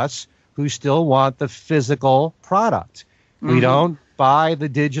many of us who still want the physical product. We don't buy the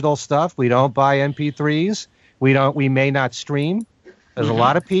digital stuff. We don't buy MP3s. We may not stream. There's a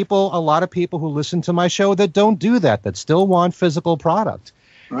lot of people who listen to my show that don't do that still want physical product.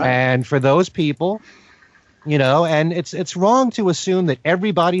 Right. And for those people, And it's wrong to assume that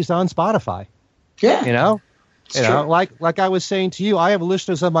everybody's on Spotify. Yeah. Like I was saying to you, I have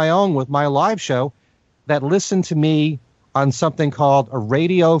listeners of my own with my live show that listen to me on something called a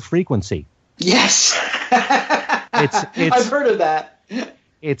radio frequency. Yes. I've heard of that.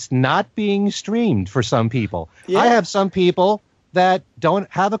 It's not being streamed for some people. Yeah. I have some people that don't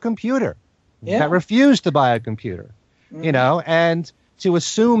have a computer, that refuse to buy a computer, and to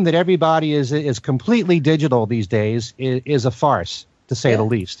assume that everybody is completely digital these days is a farce, to say the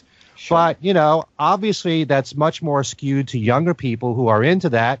least. Sure. But, obviously that's much more skewed to younger people who are into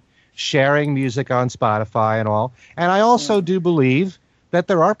that, sharing music on Spotify and all. And I also do believe that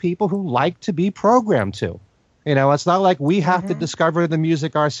there are people who like to be programmed to. It's not like we have to discover the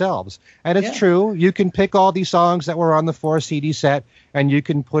music ourselves. And it's true, you can pick all these songs that were on the 4 CD set, and you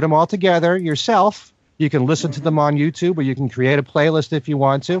can put them all together yourself. You can listen to them on YouTube, or you can create a playlist if you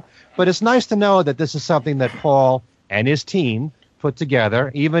want to. But it's nice to know that this is something that Paul and his team put together,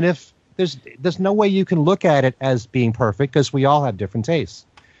 even if there's no way you can look at it as being perfect, because we all have different tastes.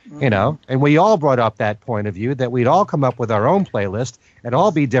 And we all brought up that point of view that we'd all come up with our own playlist and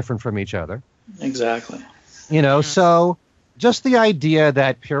all be different from each other. Exactly. So just the idea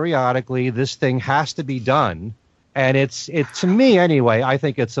that periodically this thing has to be done, and it to me anyway, I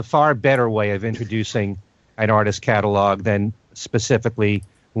think it's a far better way of introducing an artist catalog than specifically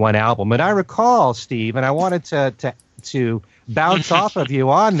one album. And I recall, Steve, and I wanted to bounce off of you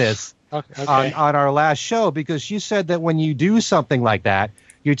on this on our last show, because you said that when you do something like that,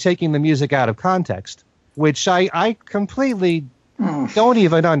 you're taking the music out of context, which I completely don't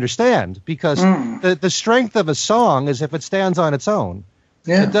even understand, because the strength of a song is if it stands on its own.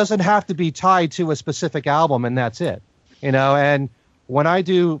 Yeah. It doesn't have to be tied to a specific album, and that's it. And when I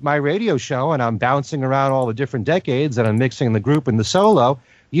do my radio show and I'm bouncing around all the different decades and I'm mixing the group and the solo,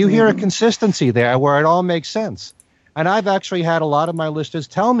 you hear a consistency there where it all makes sense. And I've actually had a lot of my listeners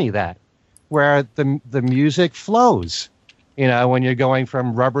tell me that, where the music flows. When you're going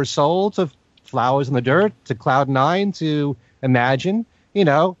from Rubber Soul to Flowers in the Dirt to Cloud 9 to Imagine,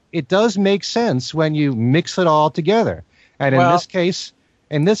 it does make sense when you mix it all together. And in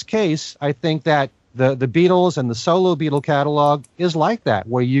this case, I think that the Beatles and the solo Beatle catalog is like that,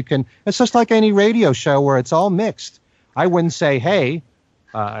 where it's just like any radio show where it's all mixed. I wouldn't say, hey,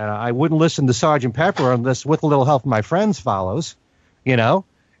 I wouldn't listen to Sgt. Pepper unless With a Little Help from My Friends follows. The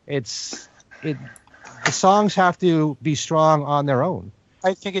songs have to be strong on their own.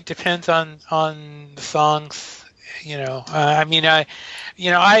 I think it depends on the songs. I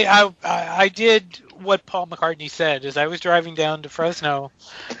did what Paul McCartney said. As I was driving down to Fresno,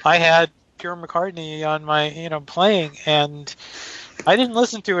 I had pure McCartney on my, playing, and I didn't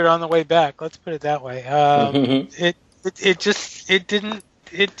listen to it on the way back. Let's put it that way. It just didn't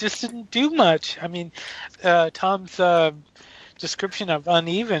do much. I mean, Tom's description of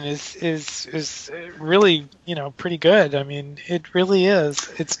Uneven is really pretty good. I mean, it really is.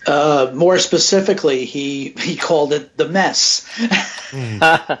 It's more specifically, he called it the mess.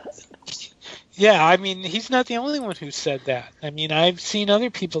 Yeah, I mean, he's not the only one who said that. I mean, I've seen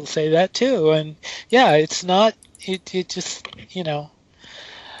other people say that too, and yeah, it's not. It just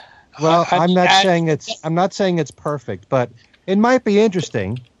Well, I'm not saying it's perfect, but it might be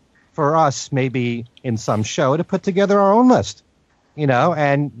interesting for us, maybe in some show, to put together our own list.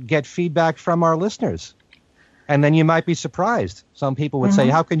 And get feedback from our listeners. And then you might be surprised. Some people would say,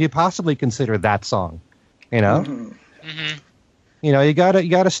 how can you possibly consider that song? You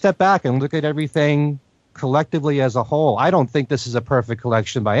gotta step back and look at everything collectively as a whole. I don't think this is a perfect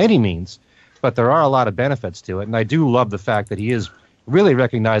collection by any means, but there are a lot of benefits to it. And I do love the fact that he is really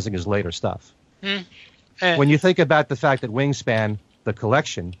recognizing his later stuff. When you think about the fact that Wingspan, the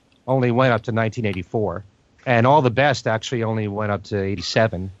collection, only went up to 1984, and All the Best actually only went up to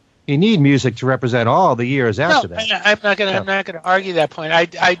 87. You need music to represent all the years after that. I'm not gonna argue that point.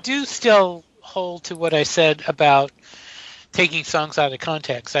 I do still hold to what I said about taking songs out of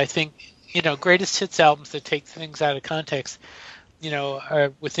context. I think greatest hits albums that take things out of context,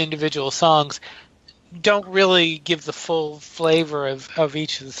 with individual songs, don't really give the full flavor of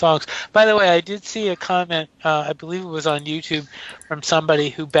each of the songs. By the way, I did see a comment, I believe it was on YouTube, from somebody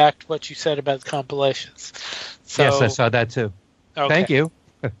who backed what you said about the compilations. So, yes, I saw that too. Okay. Thank you.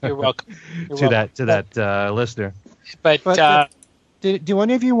 You're welcome. To that listener. But do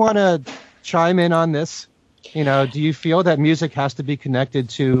any of you want to chime in on this? Do you feel that music has to be connected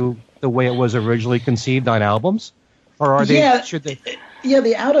to the way it was originally conceived on albums? Or are they? Should they? Yeah,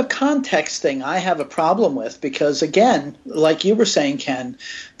 the out of context thing I have a problem with, because again, like you were saying, Ken,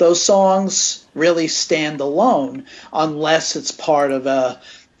 those songs really stand alone unless it's part of a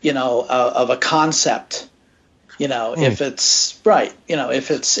concept If it's right,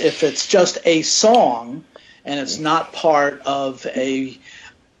 if it's just a song and it's not part of a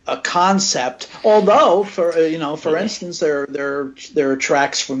concept. Although, for instance, there are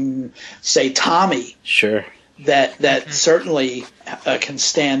tracks from, say, Tommy, sure, that certainly can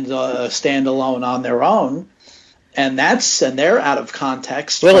stand alone on their own, and they're out of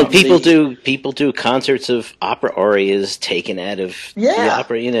context. Well, and people do concerts of opera arias taken out of the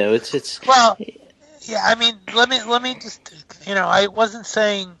opera. It's well, yeah. I mean, let me just I wasn't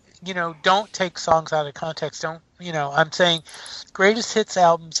saying don't take songs out of context. Don't I'm saying greatest hits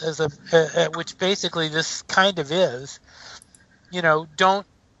albums which basically this kind of is. Don't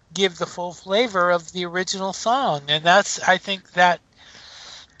give the full flavor of the original song, and I think that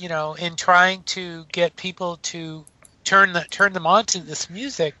in trying to get people to turn them on to this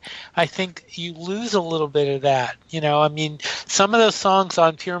music, I think you lose a little bit of that. I mean, some of those songs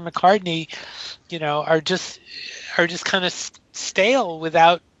on Pure McCartney, are just kind of stale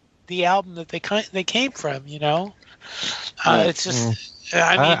without the album that they came from. It's just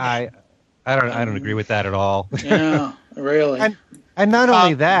I don't agree with that at all. Yeah, really. And not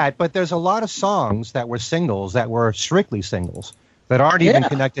only that, but there's a lot of songs that were singles that were strictly singles that aren't even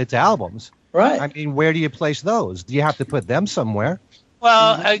connected to albums. Right. I mean, where do you place those? Do you have to put them somewhere?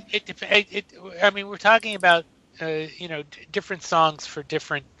 Well, I mean, we're talking about different songs for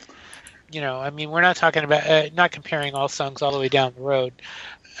different. I mean, we're not talking about not comparing all songs all the way down the road.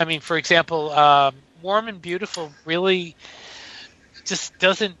 I mean, for example, "Warm and Beautiful" really just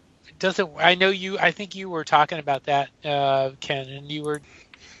doesn't. I think you were talking about that, Ken, and you were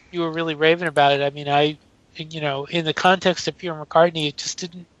really raving about it. I mean, in the context of Pure McCartney, it just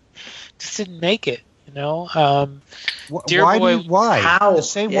didn't make it. Dear Boy, why? How?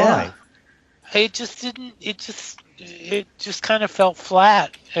 Just say why. It just didn't. It just kind of felt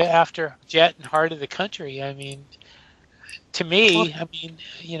flat after Jet and Heart of the Country. I mean, to me, and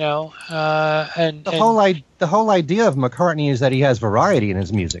the whole idea of McCartney is that he has variety in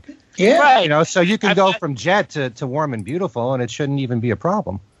his music. Yeah, right. So you can go from Jet to Warm and Beautiful, and it shouldn't even be a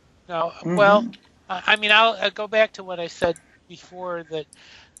problem. No, well, I mean, I'll go back to what I said before that,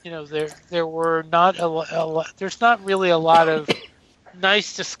 there were not a lot. There's not really a lot of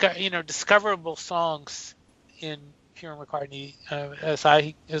nice, discoverable songs in Pure McCartney as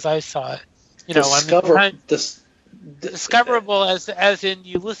I saw it. Discoverable as in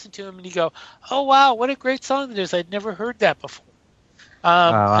you listen to him and you go, oh wow, what a great song it is! I'd never heard that before.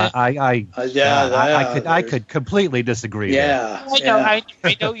 I could completely disagree. Yeah, I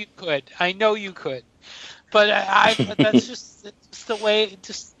know you could. But that's just the way.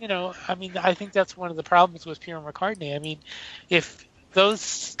 I mean, I think that's one of the problems with Pure McCartney. I mean, if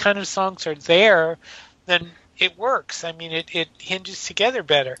those kind of songs are there, then it works. I mean, it hinges together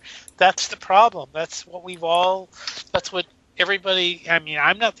better. That's the problem. That's what everybody. I mean,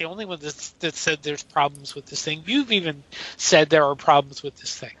 I'm not the only one that said there's problems with this thing. You've even said there are problems with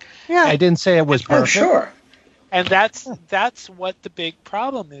this thing. Yeah, I didn't say it was perfect. Sure. And that's what the big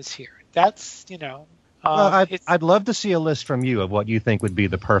problem is here. That's I'd love to see a list from you of what you think would be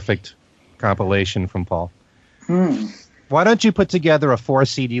the perfect compilation from Paul. Why don't you put together a 4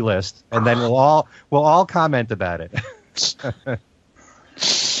 CD list and then we'll all comment about it.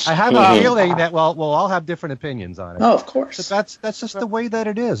 I have a feeling that we'll all have different opinions on it. Oh, of course. But that's just the way that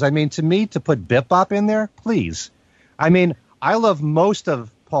it is. I mean, to me, to put Bip Bop in there, please. I mean, I love most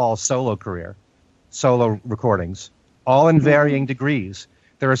of Paul's solo recordings, all in varying degrees.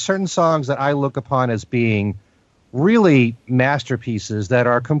 There are certain songs that I look upon as being really masterpieces that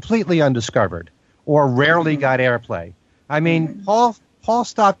are completely undiscovered or rarely got airplay. I mean, Paul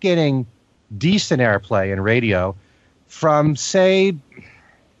stopped getting decent airplay in radio from, say,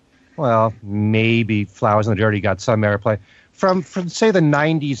 well, maybe Flowers in the Dirty got some airplay from say the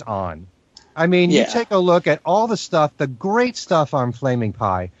 90s on. I mean, you take a look at all the stuff, the great stuff on Flaming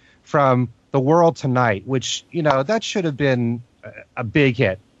Pie from The World Tonight, which, that should have been a big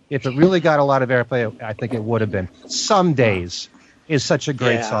hit. If it really got a lot of airplay, I think it would have been. Some Days is such a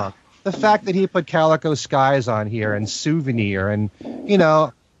great song. The fact that he put Calico Skies on here and Souvenir and,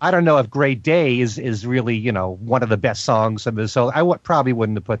 I don't know if Great Day is really, one of the best songs of his. So I probably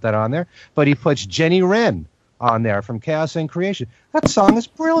wouldn't have put that on there. But he puts Jenny Wren on there from Chaos and Creation. That song is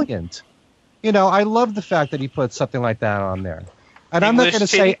brilliant. I love the fact that he put something like that on there. And I'm not going to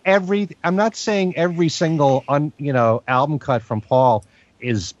say I'm not saying every single, album cut from Paul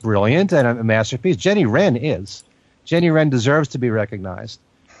is brilliant and a masterpiece. Jenny Wren is. Jenny Wren deserves to be recognized.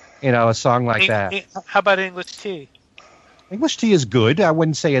 A song like that. How about English Tea? English Tea is good. I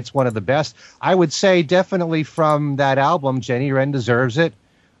wouldn't say it's one of the best. I would say definitely from that album, Jenny Wren deserves it.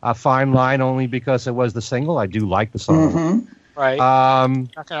 a fine line only because it was the single. I do like the song. Mm-hmm. Right. Not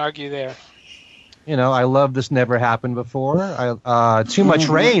going to argue there. You know, I love This Never Happened Before. Too Much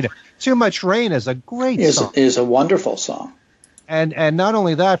Rain. Too Much Rain is a great song. Is a wonderful song. And not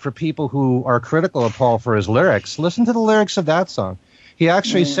only that, for people who are critical of Paul for his lyrics, listen to the lyrics of that song. He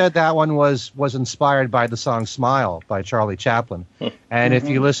actually said that one was inspired by the song Smile by Charlie Chaplin. And if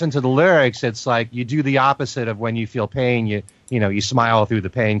you listen to the lyrics, it's like you do the opposite of when you feel pain, you smile through the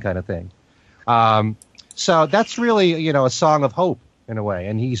pain kind of thing. So that's really, a song of hope in a way.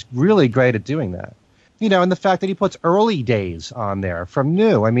 And he's really great at doing that. And the fact that he puts Early Days on there from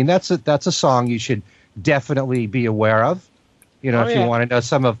New. I mean, that's a song you should definitely be aware of. You want to know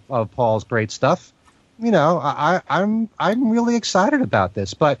some of Paul's great stuff. I'm really excited about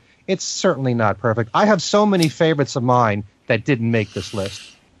this, but it's certainly not perfect. I have so many favorites of mine that didn't make this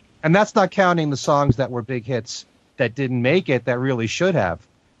list. And that's not counting the songs that were big hits that didn't make it that really should have,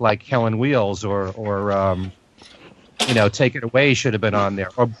 like Hell on Wheels or Take It Away should have been on there,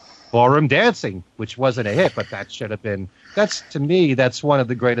 or Ballroom Dancing, which wasn't a hit, but that should have been. To me, that's one of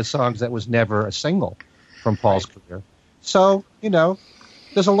the greatest songs that was never a single from Paul's career. So,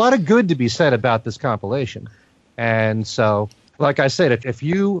 there's a lot of good to be said about this compilation. And so, like I said, if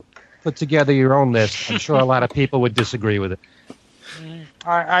you put together your own list, I'm sure a lot of people would disagree with it.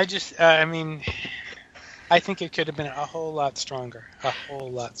 I think it could have been a whole lot stronger. A whole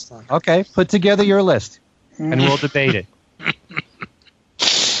lot stronger. Okay, put together your list, and we'll debate it.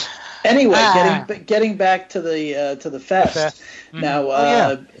 Anyway, getting back to the fest.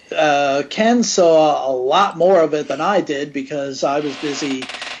 Now, Ken saw a lot more of it than I did because I was busy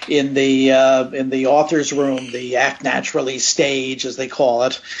in the author's room, the Act Naturally stage, as they call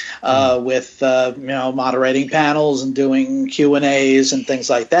it, with moderating panels and doing Q&As and things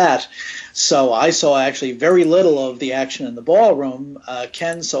like that. So I saw actually very little of the action in the ballroom.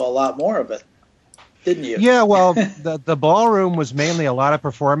 Ken saw a lot more of it. Didn't you? Yeah, well, the ballroom was mainly a lot of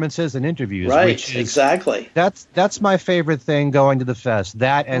performances and interviews. Right, exactly. That's my favorite thing going to the fest.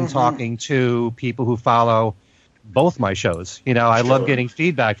 That and talking to people who follow both my shows. I love getting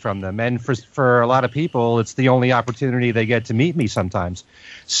feedback from them. And for a lot of people, it's the only opportunity they get to meet me sometimes.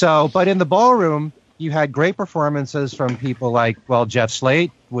 So, but in the ballroom, you had great performances from people like, Jeff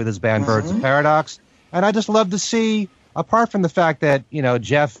Slate with his band Birds of Paradox. And I just love to see, apart from the fact that,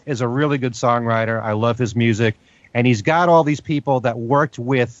 Jeff is a really good songwriter, I love his music, and he's got all these people that worked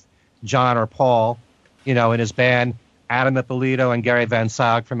with John or Paul, in his band. Adam Ippolito and Gary Van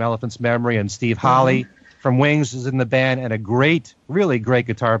Zyl from Elephant's Memory, and Steve Holley from Wings is in the band, and a really great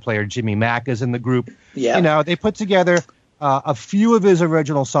guitar player, Jimmy Mack, is in the group. Yeah. They put together a few of his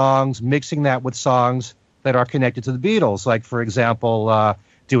original songs, mixing that with songs that are connected to the Beatles, like, for example,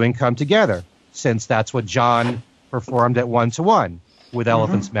 doing Come Together, since that's what John performed at 1-to-1 with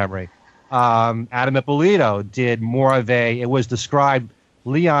Elephant's Memory. Adam Ippolito did more of it was described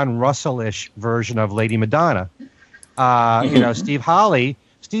Leon Russell-ish version of Lady Madonna. Steve Holley,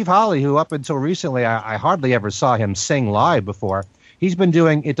 who up until recently I hardly ever saw him sing live before, he's been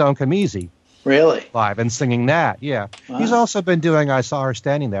doing It Don't Come Easy. Really? Live and singing that, yeah. Wow. He's also been doing I Saw Her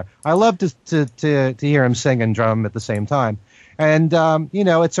Standing There. I love to hear him sing and drum at the same time. And,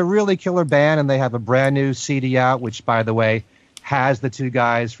 it's a really killer band, and they have a brand new CD out, which, by the way, has the two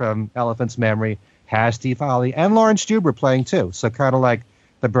guys from Elephant's Memory, has Steve Holley, and Lawrence Stuber playing, too. So kind of like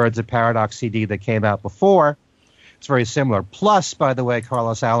the Birds of Paradox CD that came out before. It's very similar. Plus, by the way,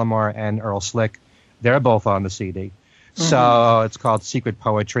 Carlos Alomar and Earl Slick, they're both on the CD. So it's called Secret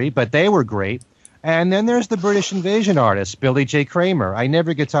Poetry, but they were great. And then there's the British Invasion artist, Billy J. Kramer. I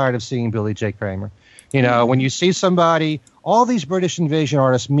never get tired of seeing Billy J. Kramer. When you see somebody, all these British Invasion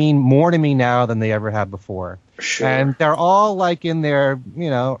artists mean more to me now than they ever have before. Sure. And they're all like in their,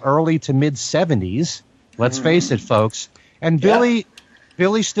 early to mid 70s. Let's face it, folks. And Billy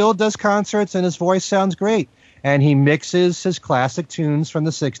still does concerts, and his voice sounds great. And he mixes his classic tunes from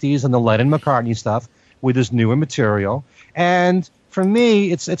the 60s and the Lennon-McCartney stuff with his newer material. And for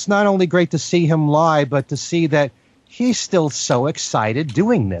me, it's not only great to see him live, but to see that he's still so excited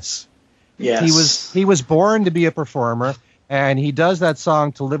doing this. Yes. He was born to be a performer, and he does that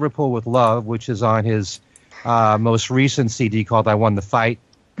song To Liverpool with Love, which is on his most recent CD called I Won the Fight.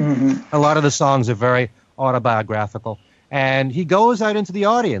 A lot of the songs are very autobiographical. And he goes out into the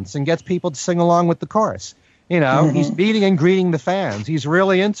audience and gets people to sing along with the chorus. He's meeting and greeting the fans. He's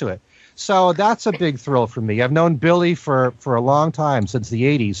really into it. So that's a big thrill for me. I've known Billy for a long time, since the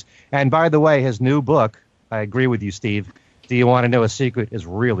 80s. And by the way, his new book, I agree with you, Steve, Do You Want to Know a Secret, is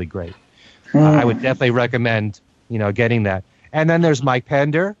really great. I would definitely recommend, getting that. And then there's Mike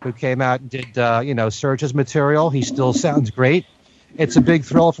Pender, who came out and did, Serge's material. He still sounds great. it's a big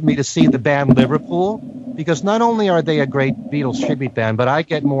thrill for me to see the band Liverpool, because not only are they a great Beatles tribute band, but I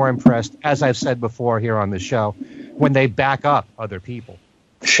get more impressed, as I've said before here on the show, when they back up other people.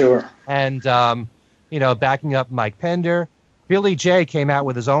 Sure. And, backing up Mike Pender. Billy J came out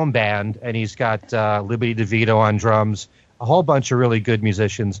with his own band, and he's got Liberty DeVito on drums, a whole bunch of really good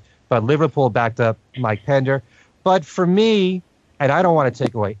musicians. But Liverpool backed up Mike Pender. But for me, and I don't want to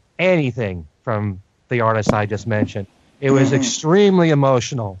take away anything from the artists I just mentioned, it was extremely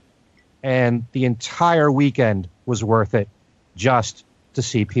emotional. And the entire weekend was worth it just to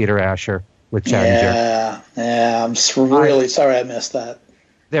see Peter Asher with Chad and Jeremy. Yeah, I'm really sorry I missed that.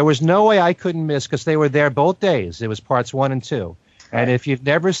 There was no way I couldn't miss, because they were there both days. It was parts 1 and 2. And if you've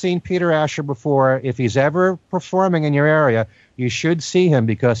never seen Peter Asher before, if he's ever performing in your area, you should see him,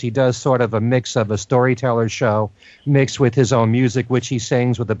 because he does sort of a mix of a storyteller show mixed with his own music, which he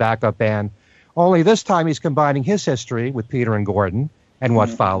sings with a backup band. Only this time he's combining his history with Peter and Gordon and what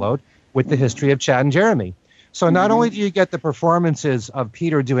followed with the history of Chad and Jeremy. So not only do you get the performances of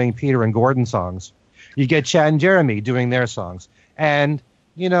Peter doing Peter and Gordon songs, you get Chad and Jeremy doing their songs. And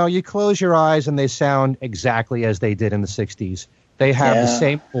you close your eyes and they sound exactly as they did in the 60s. They have the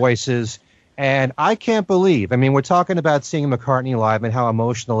same voices. And I can't believe, we're talking about seeing McCartney live and how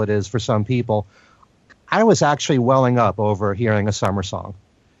emotional it is for some people. I was actually welling up over hearing a summer song.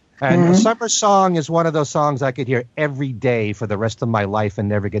 And a summer song is one of those songs I could hear every day for the rest of my life and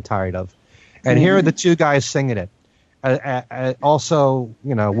never get tired of. And here are the two guys singing it. Also,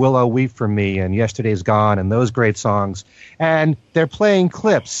 Willow Weep for Me and Yesterday's Gone and those great songs. And they're playing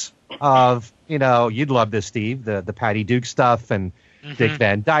clips of, you'd love this, Steve, the Patty Duke stuff and Dick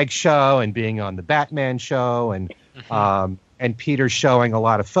Van Dyke Show and being on the Batman show and Peter showing a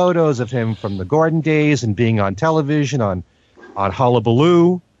lot of photos of him from the Gordon days and being on television on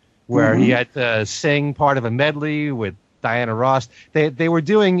Hullabaloo, where he had to sing part of a medley with Diana Ross. They were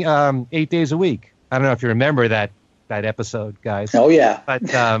doing 8 days a week. I don't know if you remember that episode, guys. Oh yeah. But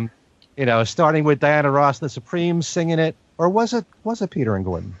starting with Diana Ross and the Supremes singing it, or was it Peter and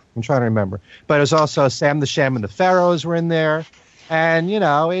Gordon? I'm trying to remember. But it was also Sam the Sham and the Pharaohs were in there, and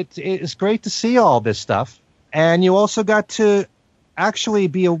it's great to see all this stuff. And you also got to actually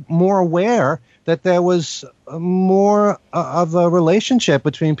be more aware that there was more of a relationship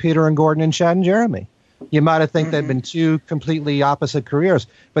between Peter and Gordon and Chad and Jeremy. You might have think they'd been two completely opposite careers,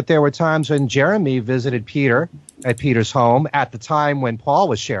 but there were times when Jeremy visited Peter at Peter's home at the time when Paul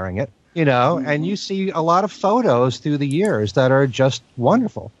was sharing it, and you see a lot of photos through the years that are just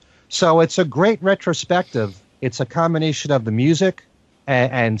wonderful. So it's a great retrospective. It's a combination of the music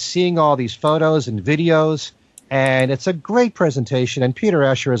and seeing all these photos and videos, and it's a great presentation. And Peter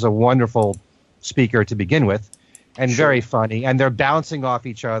Asher is a wonderful speaker to begin with. And very funny, and they're bouncing off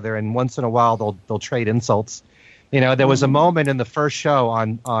each other, and once in a while they'll trade insults. There was a moment in the first show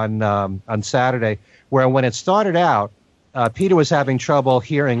on Saturday where when it started out, Peter was having trouble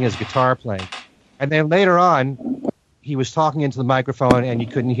hearing his guitar playing, and then later on he was talking into the microphone and you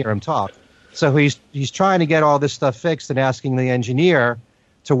couldn't hear him talk. So he's trying to get all this stuff fixed and asking the engineer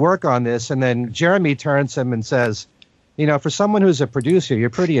to work on this, and then Jeremy turns to him and says, for someone who's a producer, you're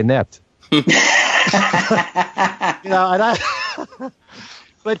pretty inept.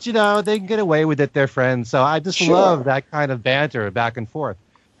 But they can get away with it. They're friends. So I just love that kind of banter back and forth.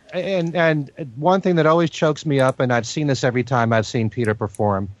 And one thing that always chokes me up, and I've seen this every time I've seen Peter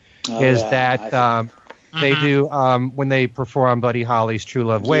perform, is that they do when they perform Buddy Holly's True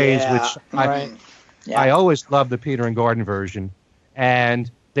Love Ways, which I always love the Peter and Gordon version.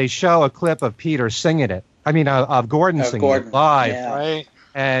 And they show a clip of Peter singing it. Of Gordon singing it live. Yeah. Right.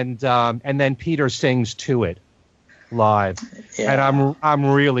 And then Peter sings to it live, and I'm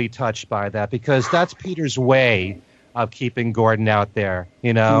really touched by that, because that's Peter's way of keeping Gordon out there,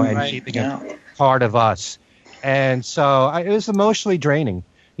 and keeping him part of us. And so it was emotionally draining,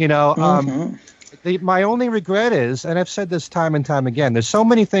 my only regret is, and I've said this time and time again, there's so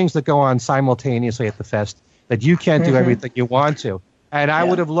many things that go on simultaneously at the fest that you can't do everything you want to, and I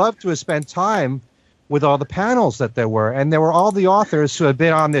would have loved to have spent time with all the panels that there were. And there were all the authors who had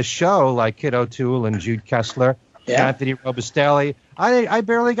been on this show, like Kit O'Toole and Jude Kessler, Anthony Robustelli. I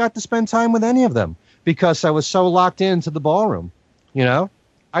barely got to spend time with any of them because I was so locked into the ballroom.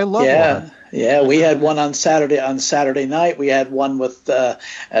 I love that. Yeah, we had one on Saturday night. We had one with,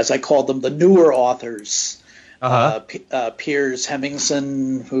 as I called them, the newer authors. Piers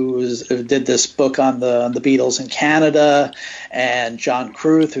Hemmingson, who did this book on the Beatles in Canada, and John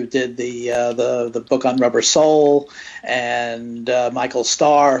Cruth, who did the book on Rubber Soul, and Michael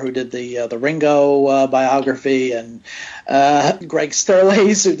Starr, who did the Ringo biography, and Greg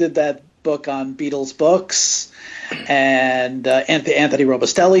Sterles, who did that book on Beatles books, and Anthony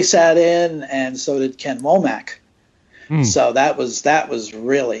Robustelli sat in, and so did Ken Womack. So that was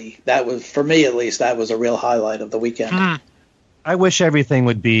for me at least, that was a real highlight of the weekend. I wish everything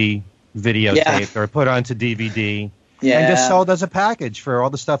would be videotaped or put onto DVD and just sold as a package for all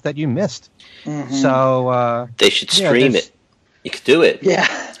the stuff that you missed. So they should stream it. You could do it. Yeah,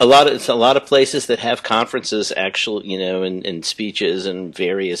 a lot of places that have conferences, actually, and speeches and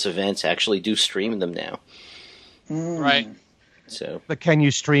various events actually do stream them now. Right. So, but can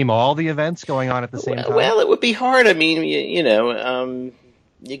you stream all the events going on at the same time? Well, it would be hard. I mean,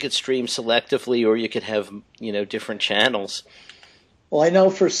 you could stream selectively, or you could have different channels. Well, I know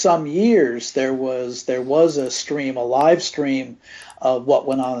for some years there was a live stream of what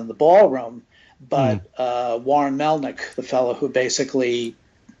went on in the ballroom, but Warren Melnick, the fellow who basically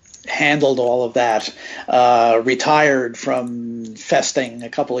handled all of that, retired from festing a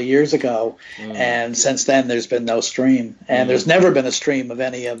couple of years ago, and since then there's been no stream, and there's never been a stream of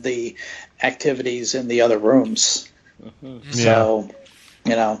any of the activities in the other rooms. So,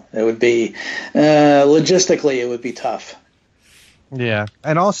 it would be logistically it would be tough. Yeah,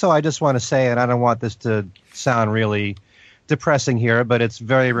 and also I just want to say, and I don't want this to sound really depressing here, but it's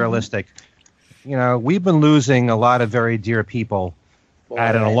very realistic. We've been losing a lot of very dear people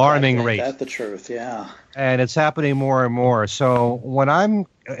at an alarming rate. That's the truth, yeah. And it's happening more and more. So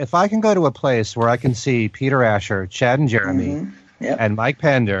if I can go to a place where I can see Peter Asher, Chad and Jeremy, and Mike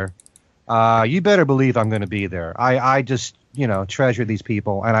Pender, you better believe I'm going to be there. I just, treasure these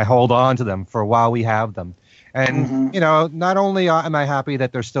people, and I hold on to them for while we have them. And, not only am I happy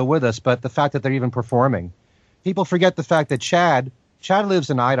that they're still with us, but the fact that they're even performing. People forget the fact that Chad lives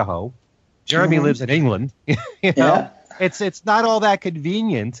in Idaho. Jeremy lives in England. It's not all that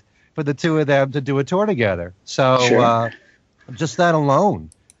convenient for the two of them to do a tour together. So just that alone.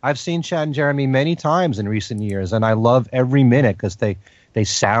 I've seen Chad and Jeremy many times in recent years, and I love every minute because they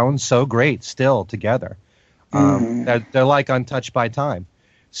sound so great still together. They're like untouched by time.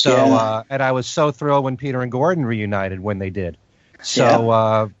 So and I was so thrilled when Peter and Gordon reunited when they did.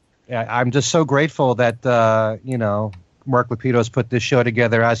 So I'm just so grateful that Mark Lapito's put this show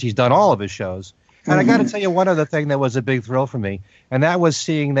together, as he's done all of his shows. And I got to tell you one other thing that was a big thrill for me, and that was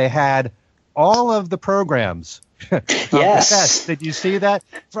seeing they had all of the programs. Yes. Did you see that?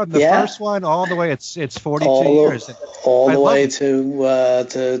 From the first one all the way, it's 42 years. All the way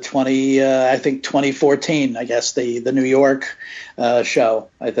to 2014, I guess, the New York show.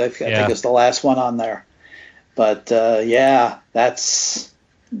 I think is the last one on there. But that's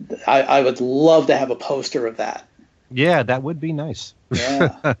I would love to have a poster of that. Yeah, that would be nice.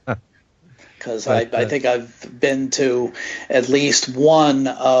 Yeah. Because I think I've been to at least one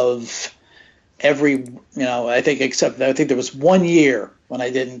of every, I think there was 1 year when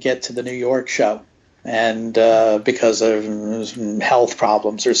I didn't get to the New York show, and because of health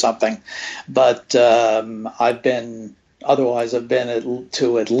problems or something. But I've been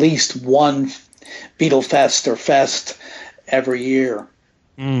to at least one Beatle Fest or Fest every year.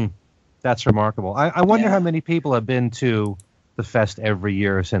 That's remarkable. I wonder how many people have been to the Fest every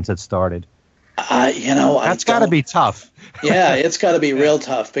year since it started. That's got to be tough. Yeah, it's got to be real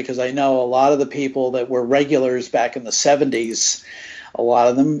tough, because I know a lot of the people that were regulars back in the 70s, a lot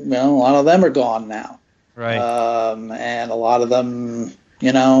of them are gone now. Right. And a lot of them,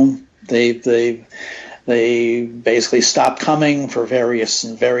 they basically stopped coming for various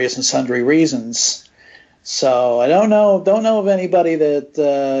and sundry reasons. So I don't know of anybody that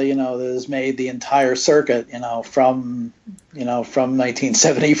that has made the entire circuit, from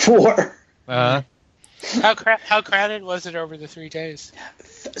 1974. How crowded was it over the 3 days?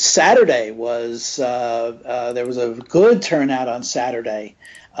 Saturday was there was a good turnout on Saturday.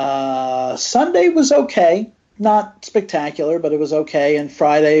 Sunday was okay, not spectacular, but it was okay. And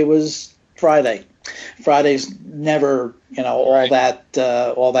Friday was Friday. Friday's never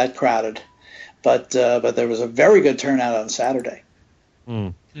all that crowded, but there was a very good turnout on Saturday.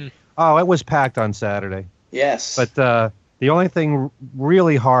 Oh, it was packed on Saturday. Yes, but the only thing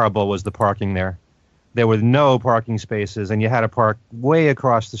really horrible was the parking there. There were no parking spaces, and you had to park way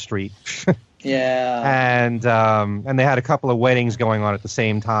across the street. And they had a couple of weddings going on at the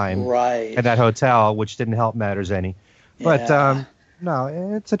same time. Right. At that hotel, which didn't help matters any. But no,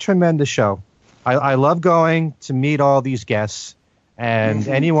 it's a tremendous show. I love going to meet all these guests, and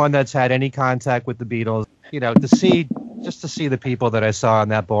anyone that's had any contact with the Beatles, to see the people that I saw in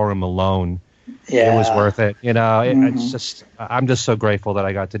that ballroom alone. It was worth it. It's just, I'm just so grateful that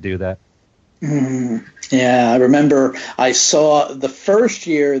I got to do that. Yeah, I remember I saw the first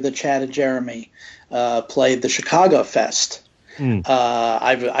year that Chad and Jeremy played the Chicago Fest.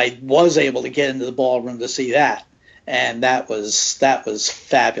 I was able to get into the ballroom to see that, and that was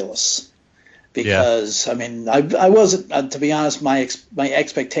fabulous. Because I mean, I wasn't to be honest, my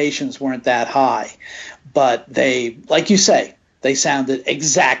expectations weren't that high, but they, like you say, they sounded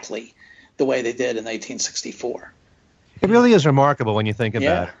exactly the way they did in 1964. It really is remarkable when you think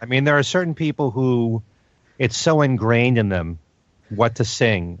about it. I mean, there are certain people who it's so ingrained in them what to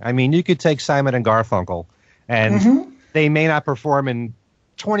sing. I mean, you could take Simon and Garfunkel, and they may not perform in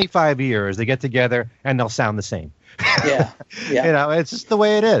 25 years. They get together, and they'll sound the same. Yeah. You know, it's just the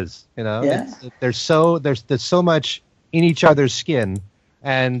way it is. You know, there's so much in each other's skin,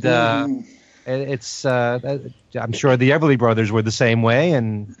 and it's I'm sure the Everly Brothers were the same way,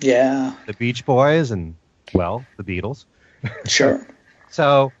 and the Beach Boys, and well, the Beatles. Sure.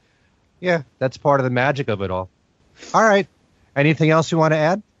 So, yeah, that's part of the magic of it all. All right. Anything else you want to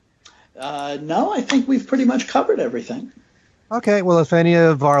add? No, I think we've pretty much covered everything. Okay. Well, if any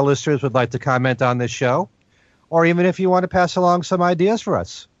of our listeners would like to comment on this show, or even if you want to pass along some ideas for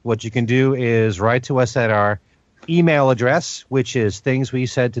us, what you can do is write to us at our email address, which is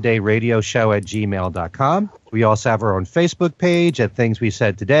thingswesaidtodayradioshow@gmail.com. We also have our own Facebook page at Things We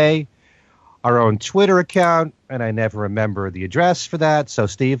Said Today, our own Twitter account, and I never remember the address for that. So,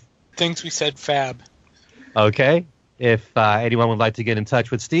 Steve? Things We Said Fab. Okay. If anyone would like to get in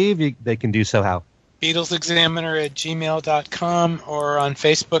touch with Steve, they can do so how? BeatlesExaminer@gmail.com, or on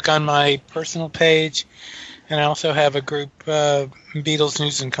Facebook on my personal page. And I also have a group, Beatles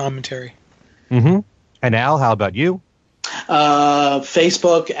News and Commentary. And Al, how about you?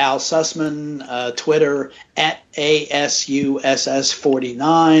 Facebook, Al Sussman, Twitter,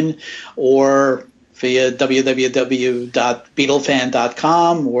 @ASUSS49, or via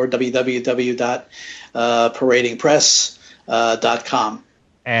www.beatlefan.com or www.paradingpress.com.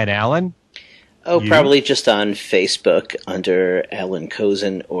 And Allan? Probably just on Facebook under Allan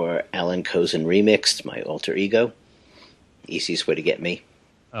Kozin or Allan Kozin Remixed, my alter ego. Easiest way to get me.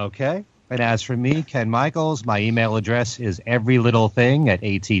 Okay. And as for me, Ken Michaels, my email address is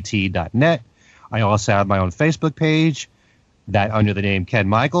everylittlething@att.net. I also have my own Facebook page, that under the name Ken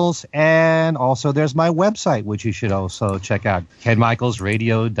Michaels, and also there's my website, which you should also check out,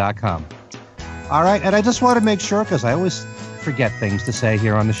 kenmichaelsradio.com. All right, and I just want to make sure, because I always forget things to say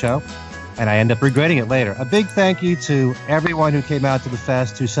here on the show, and I end up regretting it later. A big thank you to everyone who came out to the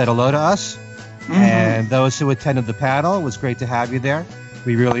fest, who said hello to us, and those who attended the panel. It was great to have you there.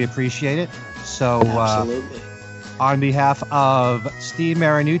 We really appreciate it. So, absolutely. On behalf of Steve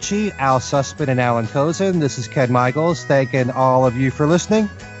Marinucci, Al Sussman, and Allan Kozin, this is Ken Michaels thanking all of you for listening,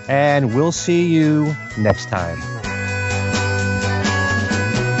 and we'll see you next time.